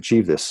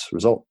achieve this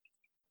result.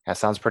 That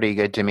sounds pretty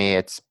good to me.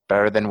 It's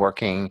better than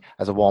working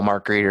as a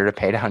Walmart greeter to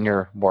pay down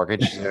your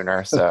mortgage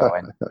sooner,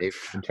 and save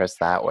interest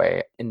that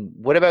way. And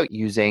what about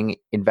using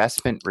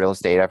investment real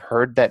estate? I've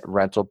heard that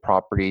rental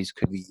properties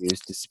could be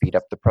used to speed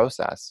up the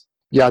process.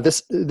 Yeah,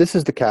 this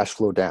is the cash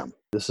flow dam.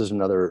 This is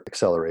another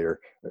accelerator.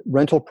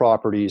 Rental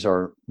properties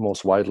are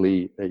most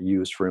widely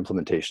used for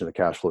implementation of the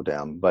cash flow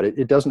dam, but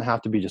it doesn't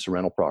have to be just a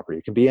rental property.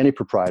 It can be any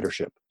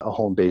proprietorship, a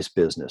home-based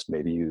business.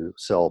 Maybe you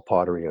sell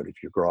pottery out of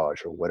your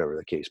garage or whatever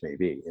the case may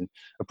be. And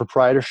a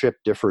proprietorship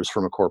differs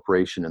from a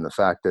corporation in the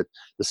fact that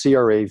the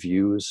CRA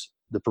views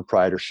the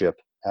proprietorship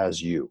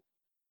as you.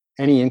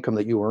 Any income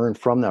that you earn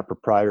from that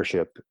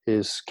proprietorship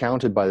is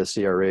counted by the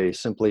CRA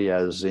simply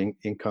as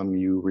income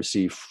you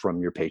receive from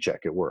your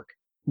paycheck at work.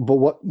 But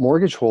what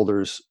mortgage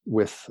holders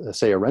with,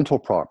 say, a rental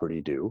property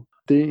do,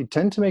 they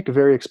tend to make a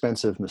very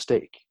expensive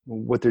mistake.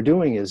 What they're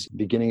doing is,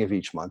 beginning of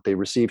each month, they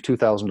receive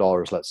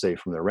 $2,000, let's say,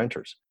 from their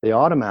renters. They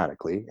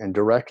automatically and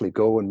directly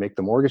go and make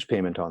the mortgage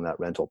payment on that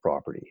rental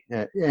property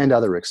and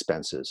other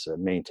expenses,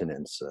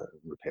 maintenance,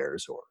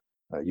 repairs, or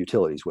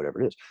utilities,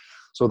 whatever it is.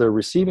 So they're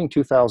receiving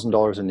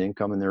 $2,000 in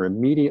income and they're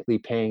immediately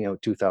paying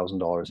out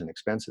 $2,000 in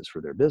expenses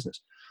for their business.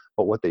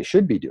 But what they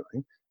should be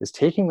doing is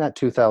taking that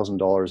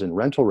 $2,000 in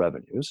rental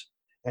revenues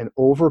and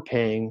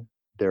overpaying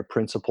their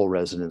principal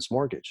residence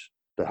mortgage,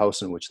 the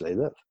house in which they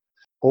live.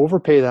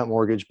 Overpay that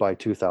mortgage by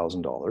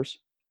 $2,000,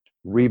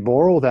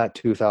 reborrow that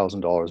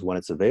 $2,000 when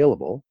it's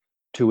available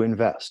to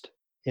invest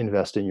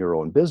in your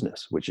own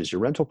business, which is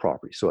your rental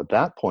property. So at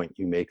that point,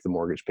 you make the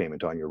mortgage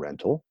payment on your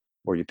rental,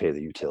 or you pay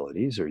the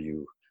utilities, or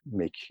you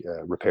make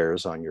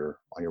repairs on your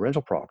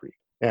rental property.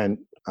 And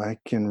I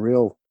can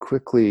real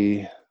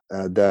quickly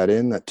add that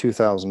in, that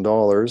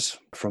 $2,000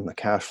 from the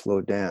cash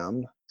flow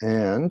dam,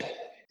 and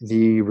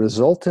the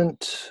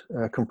resultant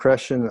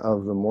compression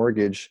of the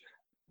mortgage.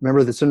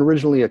 Remember, that's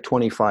originally a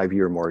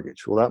 25-year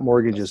mortgage. Well, that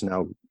mortgage is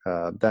now,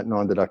 that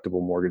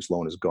non-deductible mortgage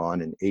loan is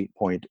gone in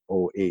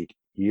 8.08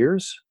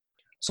 years.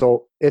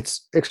 So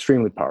it's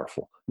extremely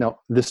powerful. Now,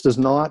 this does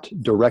not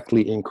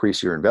directly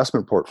increase your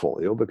investment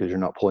portfolio because you're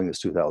not pulling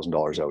this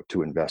 $2,000 out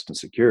to invest in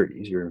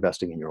securities. You're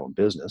investing in your own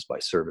business by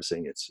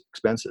servicing its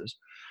expenses.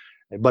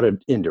 But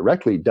it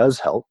indirectly does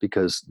help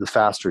because the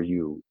faster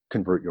you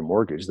convert your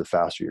mortgage, the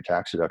faster your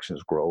tax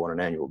deductions grow on an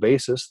annual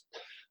basis.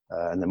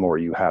 And the more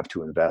you have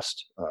to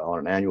invest on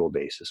an annual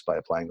basis by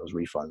applying those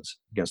refunds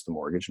against the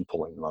mortgage and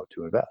pulling them out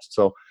to invest.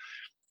 So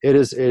it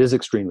is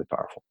extremely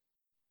powerful.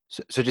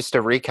 So just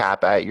to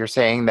recap, you're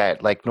saying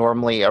that like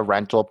normally a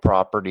rental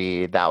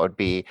property, that would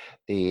be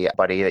the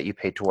money that you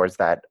pay towards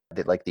that,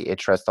 like the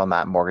interest on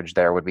that mortgage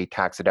there would be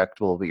tax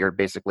deductible, but you're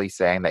basically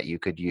saying that you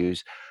could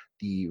use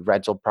the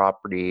rental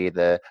property,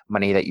 the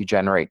money that you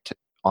generate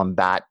on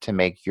that to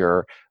make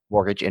your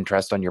mortgage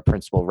interest on your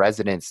principal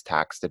residence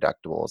tax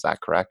deductible. Is that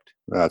correct?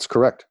 That's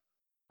correct.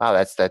 Wow,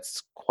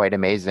 that's quite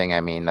amazing.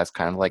 I mean, that's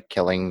kind of like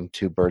killing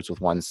two birds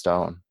with one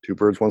stone. Two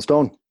birds, one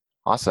stone.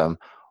 Awesome.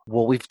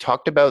 Well, we've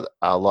talked about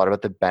a lot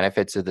about the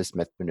benefits of the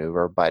Smith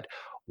maneuver, but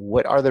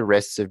what are the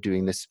risks of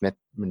doing the Smith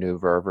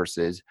maneuver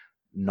versus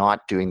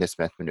not doing the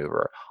Smith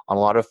maneuver? On a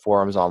lot of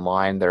forums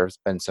online, there's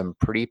been some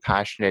pretty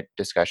passionate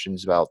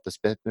discussions about the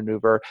Smith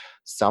maneuver.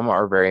 Some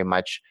are very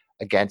much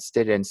against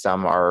it and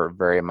some are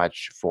very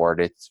much for it.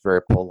 It's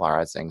very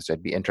polarizing. So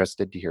I'd be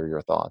interested to hear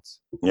your thoughts.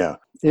 Yeah.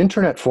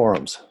 Internet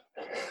forums.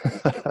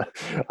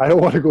 I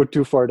don't want to go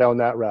too far down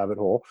that rabbit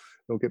hole.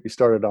 Don't get me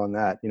started on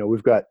that. You know,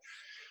 we've got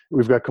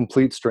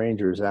complete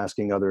strangers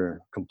asking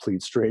other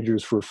complete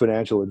strangers for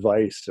financial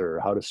advice or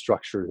how to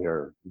structure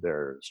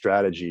their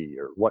strategy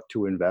or what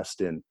to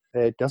invest in.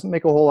 It doesn't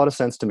make a whole lot of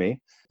sense to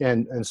me.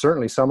 And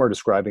certainly some are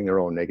describing their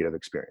own negative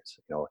experience.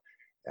 You know,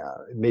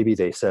 maybe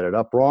they set it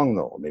up wrong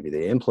though. Maybe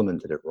they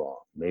implemented it wrong.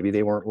 Maybe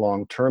they weren't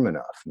long-term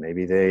enough.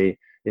 Maybe they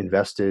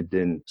invested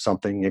in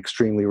something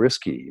extremely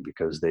risky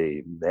because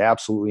they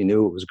absolutely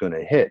knew it was going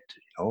to hit,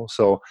 you know?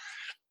 So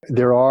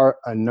there are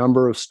a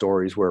number of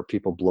stories where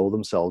people blow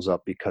themselves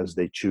up because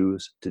they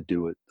choose to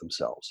do it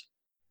themselves.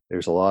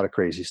 There's a lot of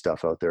crazy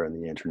stuff out there on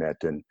the internet.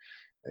 And,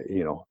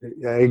 you know,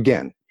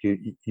 again,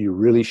 you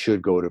really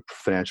should go to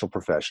financial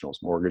professionals,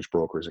 mortgage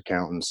brokers,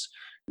 accountants,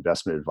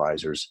 investment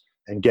advisors,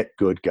 and get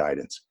good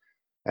guidance.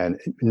 And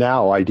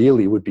now,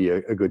 ideally, would be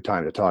a good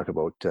time to talk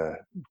about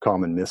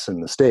common myths and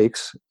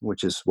mistakes,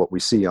 which is what we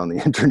see on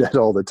the internet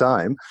all the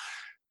time.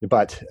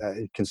 But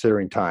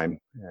considering time,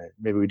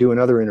 maybe we do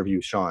another interview,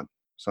 Sean,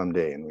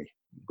 someday, and we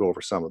go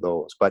over some of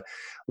those. But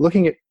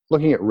looking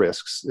at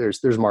risks,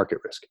 there's market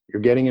risk.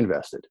 You're getting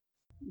invested.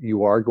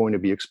 You are going to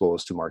be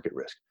exposed to market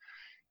risk.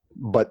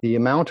 But the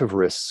amount of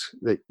risks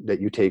that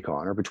you take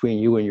on are between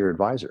you and your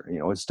advisor. You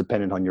know, it's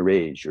dependent on your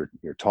age,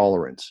 your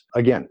tolerance.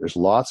 Again, there's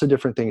lots of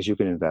different things you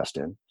can invest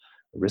in.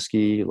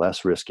 Risky,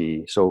 less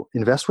risky. So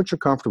invest what you're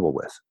comfortable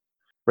with.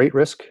 Rate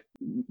risk,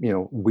 you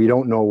know, we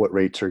don't know what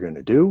rates are going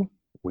to do.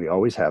 We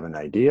always have an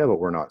idea, but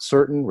we're not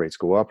certain. Rates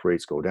go up,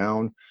 rates go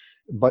down.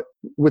 But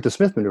with the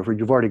Smith maneuver,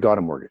 you've already got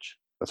a mortgage.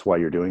 That's why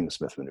you're doing the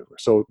Smith maneuver.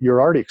 So you're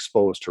already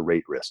exposed to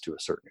rate risk to a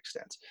certain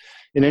extent.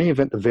 In any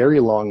event, the very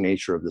long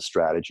nature of the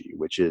strategy,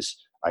 which is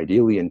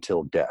ideally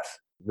until death,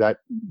 that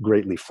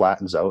greatly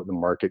flattens out the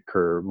market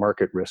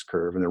risk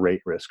curve and the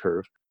rate risk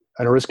curve.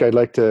 And a risk I'd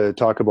like to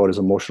talk about is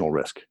emotional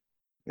risk.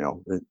 You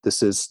know,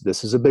 this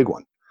is a big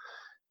one.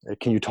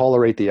 Can you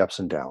tolerate the ups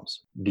and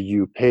downs? Do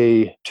you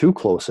pay too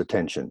close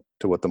attention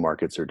to what the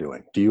markets are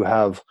doing? Do you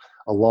have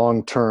a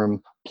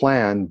long-term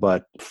plan,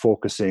 but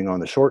focusing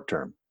on the short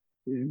term?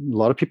 A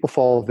lot of people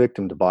fall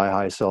victim to buy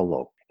high, sell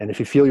low. And if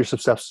you feel you're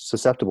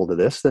susceptible to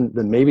this, then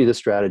maybe this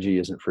strategy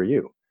isn't for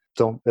you.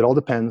 So it all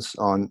depends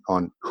on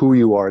who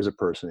you are as a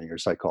person and your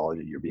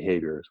psychology, your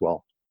behavior as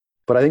well.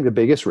 But I think the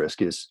biggest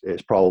risk is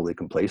probably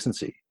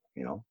complacency,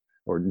 you know,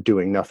 or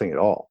doing nothing at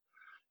all.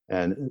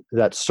 And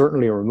that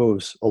certainly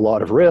removes a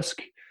lot of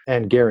risk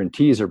and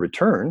guarantees a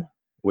return,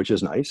 which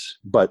is nice.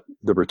 But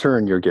the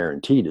return you're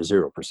guaranteed is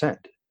 0%,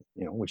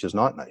 you know, which is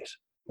not nice.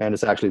 And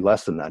it's actually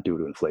less than that due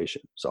to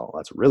inflation. So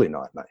that's really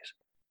not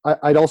nice.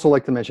 I'd also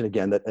like to mention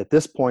again that at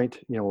this point,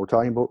 you know, we're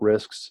talking about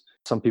risks.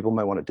 Some people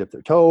might want to dip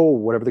their toe,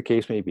 whatever the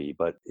case may be,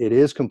 but it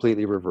is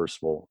completely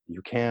reversible.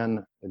 You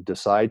can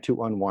decide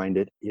to unwind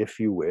it if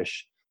you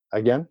wish.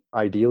 Again,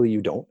 ideally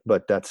you don't,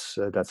 but that's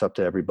up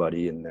to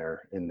everybody in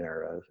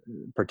their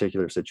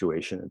particular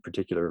situation and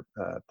particular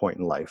point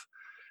in life.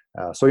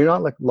 So you're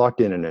not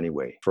locked in any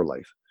way for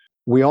life.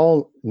 We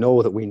all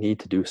know that we need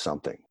to do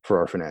something for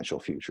our financial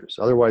futures.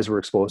 Otherwise, we're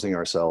exposing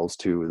ourselves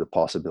to the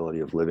possibility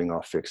of living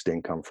off fixed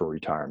income for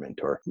retirement,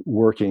 or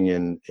working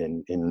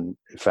in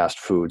fast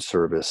food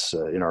service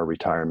in our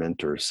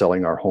retirement, or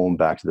selling our home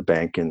back to the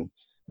bank and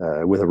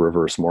with a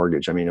reverse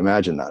mortgage. I mean,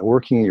 imagine that,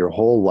 working your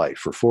whole life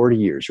for 40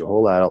 years, your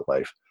whole adult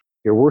life,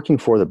 You're working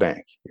for the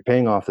bank. You're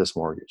paying off this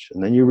mortgage,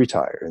 and then you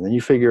retire, and then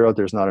you figure out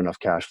there's not enough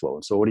cash flow.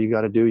 And so what do you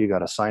got to do? You got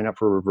to sign up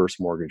for a reverse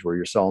mortgage where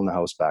you're selling the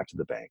house back to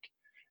the bank.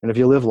 And if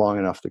you live long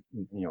enough,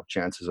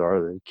 chances are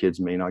the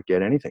kids may not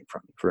get anything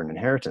from you for an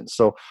inheritance.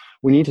 So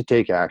we need to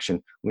take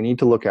action. We need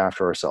to look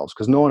after ourselves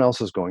because no one else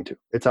is going to.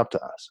 It's up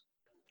to us.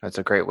 That's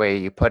a great way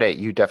you put it.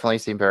 You definitely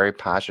seem very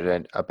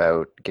passionate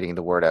about getting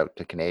the word out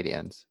to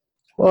Canadians.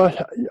 Well,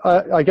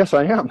 I guess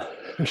I am,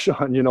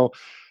 Sean.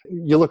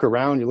 You look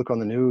around, you look on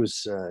the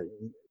news,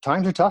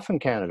 times are tough in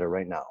Canada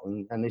right now,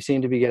 and they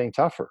seem to be getting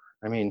tougher.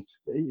 I mean,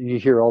 you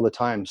hear all the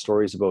time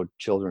stories about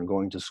children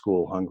going to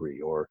school hungry,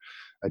 or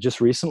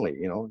just recently,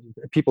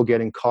 people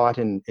getting caught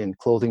in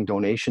clothing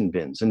donation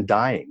bins and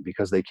dying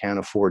because they can't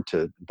afford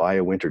to buy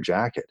a winter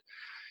jacket.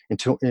 In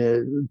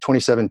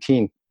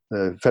 2017,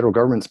 the federal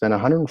government spent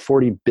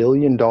 $140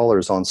 billion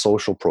on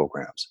social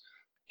programs.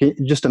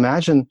 Just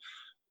imagine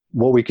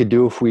what we could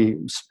do if we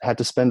had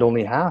to spend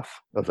only half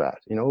of that.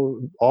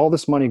 All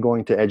this money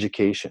going to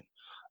education,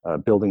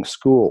 building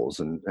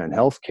schools and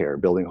healthcare,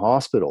 building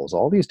hospitals,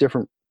 all these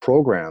different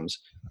programs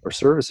or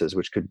services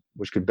which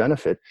could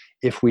benefit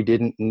if we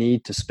didn't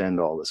need to spend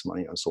all this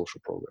money on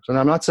social programs. And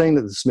I'm not saying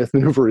that the Smith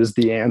Maneuver is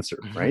the answer,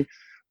 right?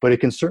 But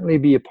it can certainly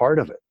be a part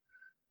of it.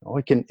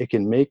 It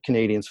can make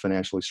Canadians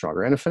financially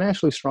stronger, and a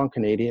financially strong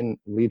Canadian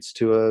leads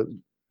to a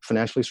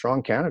financially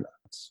strong Canada.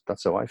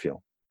 That's how I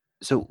feel.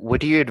 So what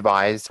do you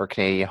advise for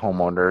Canadian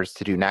homeowners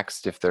to do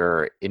next if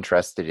they're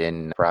interested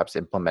in perhaps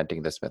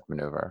implementing the Smith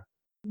Maneuver?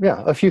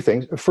 Yeah, a few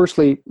things.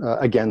 Firstly,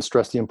 again,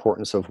 stress the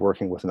importance of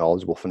working with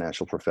knowledgeable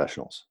financial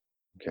professionals.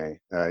 Okay,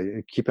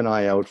 keep an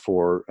eye out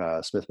for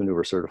Smith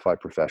Maneuver certified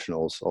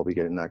professionals. I'll be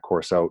getting that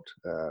course out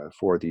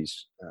for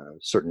these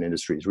certain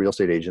industries: real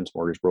estate agents,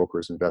 mortgage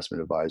brokers,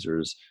 investment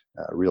advisors,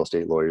 real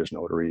estate lawyers,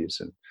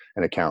 notaries,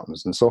 and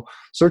accountants. And so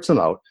search them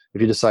out.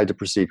 If you decide to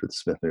proceed with the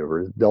Smith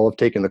Maneuver, they'll have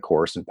taken the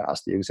course and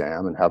passed the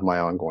exam and have my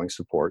ongoing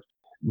support.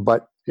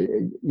 But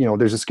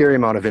there's a scary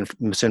amount of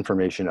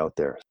misinformation out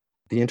there.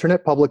 The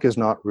internet public is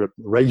not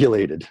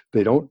regulated.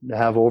 They don't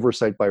have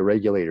oversight by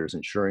regulators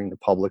ensuring the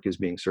public is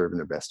being served in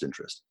their best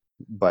interest.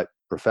 But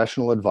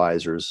professional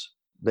advisors,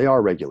 they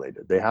are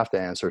regulated. They have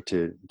to answer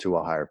to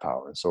a higher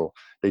power. And so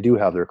they do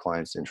have their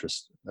clients'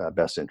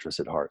 best interest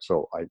at heart.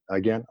 So I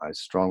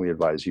strongly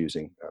advise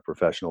using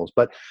professionals.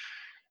 But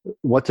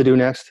what to do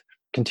next?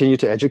 Continue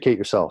to educate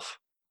yourself.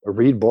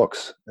 Read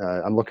books.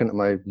 I'm looking at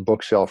my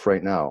bookshelf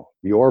right now.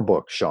 Your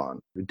book,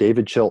 Sean,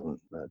 David Chilton,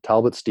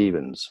 Talbot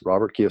Stevens,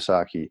 Robert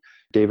Kiyosaki,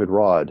 David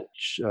Rod,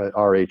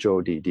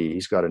 RHODD.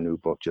 He's got a new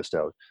book just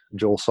out.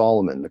 Joel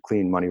Solomon, The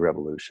Clean Money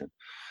Revolution.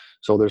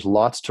 So there's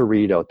lots to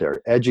read out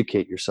there.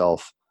 Educate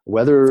yourself,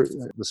 whether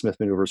the Smith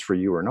Maneuver is for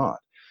you or not.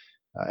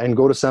 And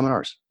go to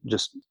seminars.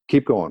 Just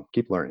keep going,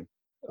 keep learning.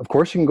 Of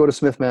course, you can go to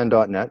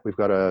smithman.net. We've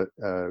got a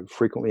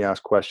frequently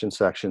asked questions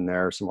section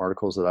there, some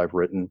articles that I've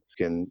written.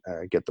 You can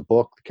get the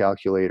book, the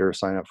calculator,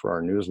 sign up for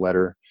our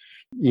newsletter.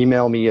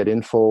 Email me at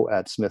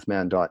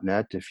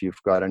info@smithman.net if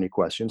you've got any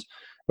questions.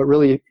 But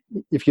really,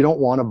 if you don't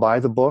want to buy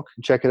the book,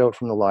 check it out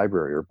from the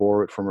library or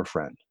borrow it from a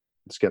friend.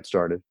 Let's get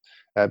started.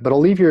 But I'll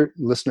leave your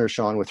listeners,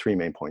 Sean, with 3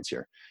 main points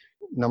here.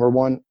 Number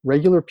 1,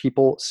 regular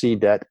people see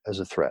debt as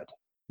a threat.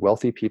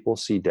 Wealthy people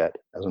see debt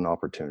as an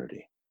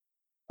opportunity.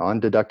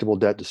 Non-deductible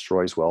debt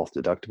destroys wealth.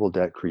 Deductible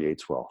debt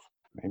creates wealth.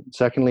 Right?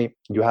 Secondly,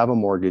 you have a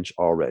mortgage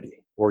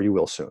already, or you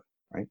will soon.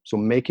 Right? So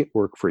make it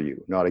work for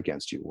you, not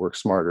against you. Work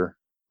smarter,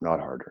 not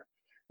harder.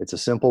 It's a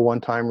simple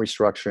one-time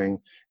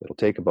restructuring. It'll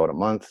take about a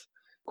month.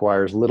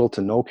 Requires little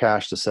to no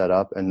cash to set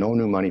up and no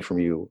new money from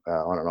you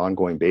on an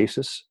ongoing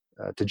basis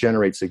to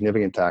generate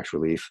significant tax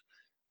relief.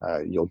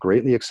 You'll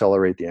greatly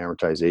accelerate the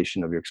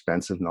amortization of your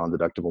expensive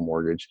non-deductible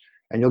mortgage,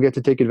 and you'll get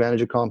to take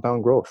advantage of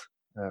compound growth.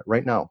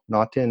 Right now,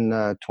 not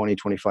in 20,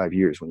 25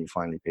 years when you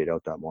finally paid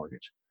out that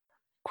mortgage.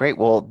 Great.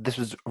 Well, this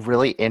was a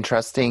really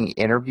interesting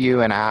interview,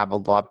 and I have a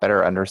lot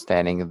better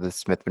understanding of the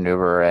Smith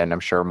Maneuver, and I'm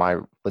sure my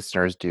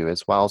listeners do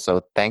as well.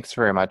 So thanks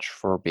very much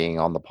for being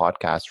on the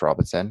podcast,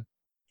 Robinson.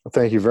 Well,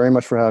 thank you very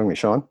much for having me,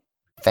 Sean.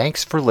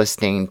 Thanks for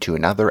listening to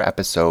another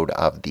episode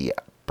of the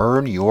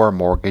Burn Your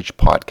Mortgage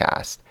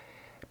podcast.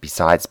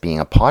 Besides being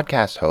a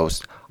podcast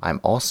host, I'm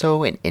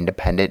also an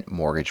independent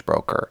mortgage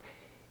broker.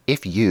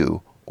 If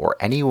you or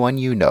anyone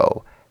you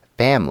know,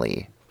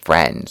 family,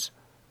 friends,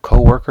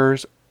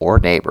 coworkers, or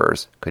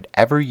neighbors could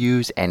ever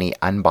use any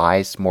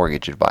unbiased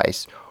mortgage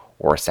advice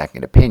or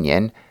second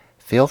opinion,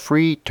 feel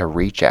free to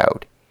reach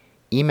out.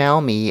 Email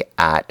me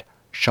at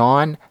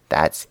Sean,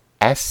 that's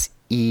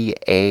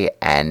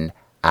SEAN,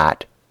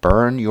 at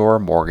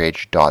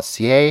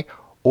burnyourmortgage.ca,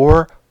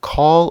 or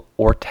call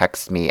or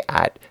text me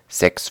at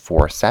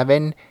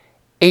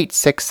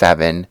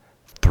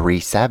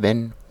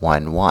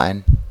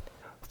 647-867-3711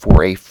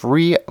 for a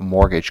free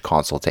mortgage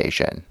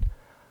consultation.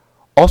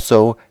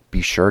 Also,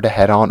 be sure to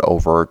head on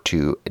over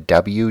to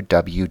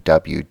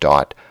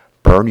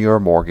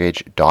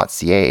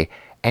www.burnyourmortgage.ca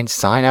and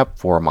sign up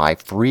for my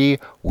free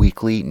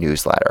weekly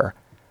newsletter.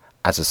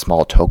 As a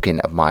small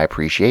token of my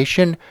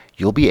appreciation,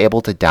 you'll be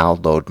able to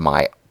download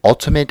my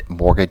ultimate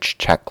mortgage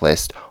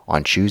checklist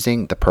on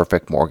choosing the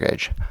perfect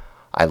mortgage.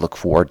 I look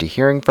forward to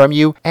hearing from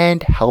you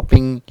and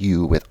helping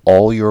you with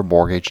all your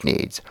mortgage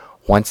needs.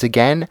 Once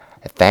again,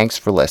 thanks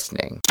for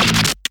listening.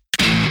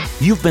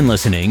 You've been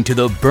listening to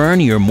the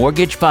Burn Your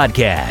Mortgage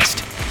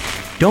podcast.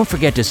 Don't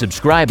forget to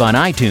subscribe on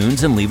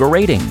iTunes and leave a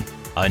rating.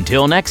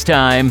 Until next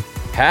time,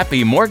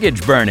 happy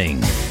mortgage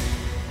burning.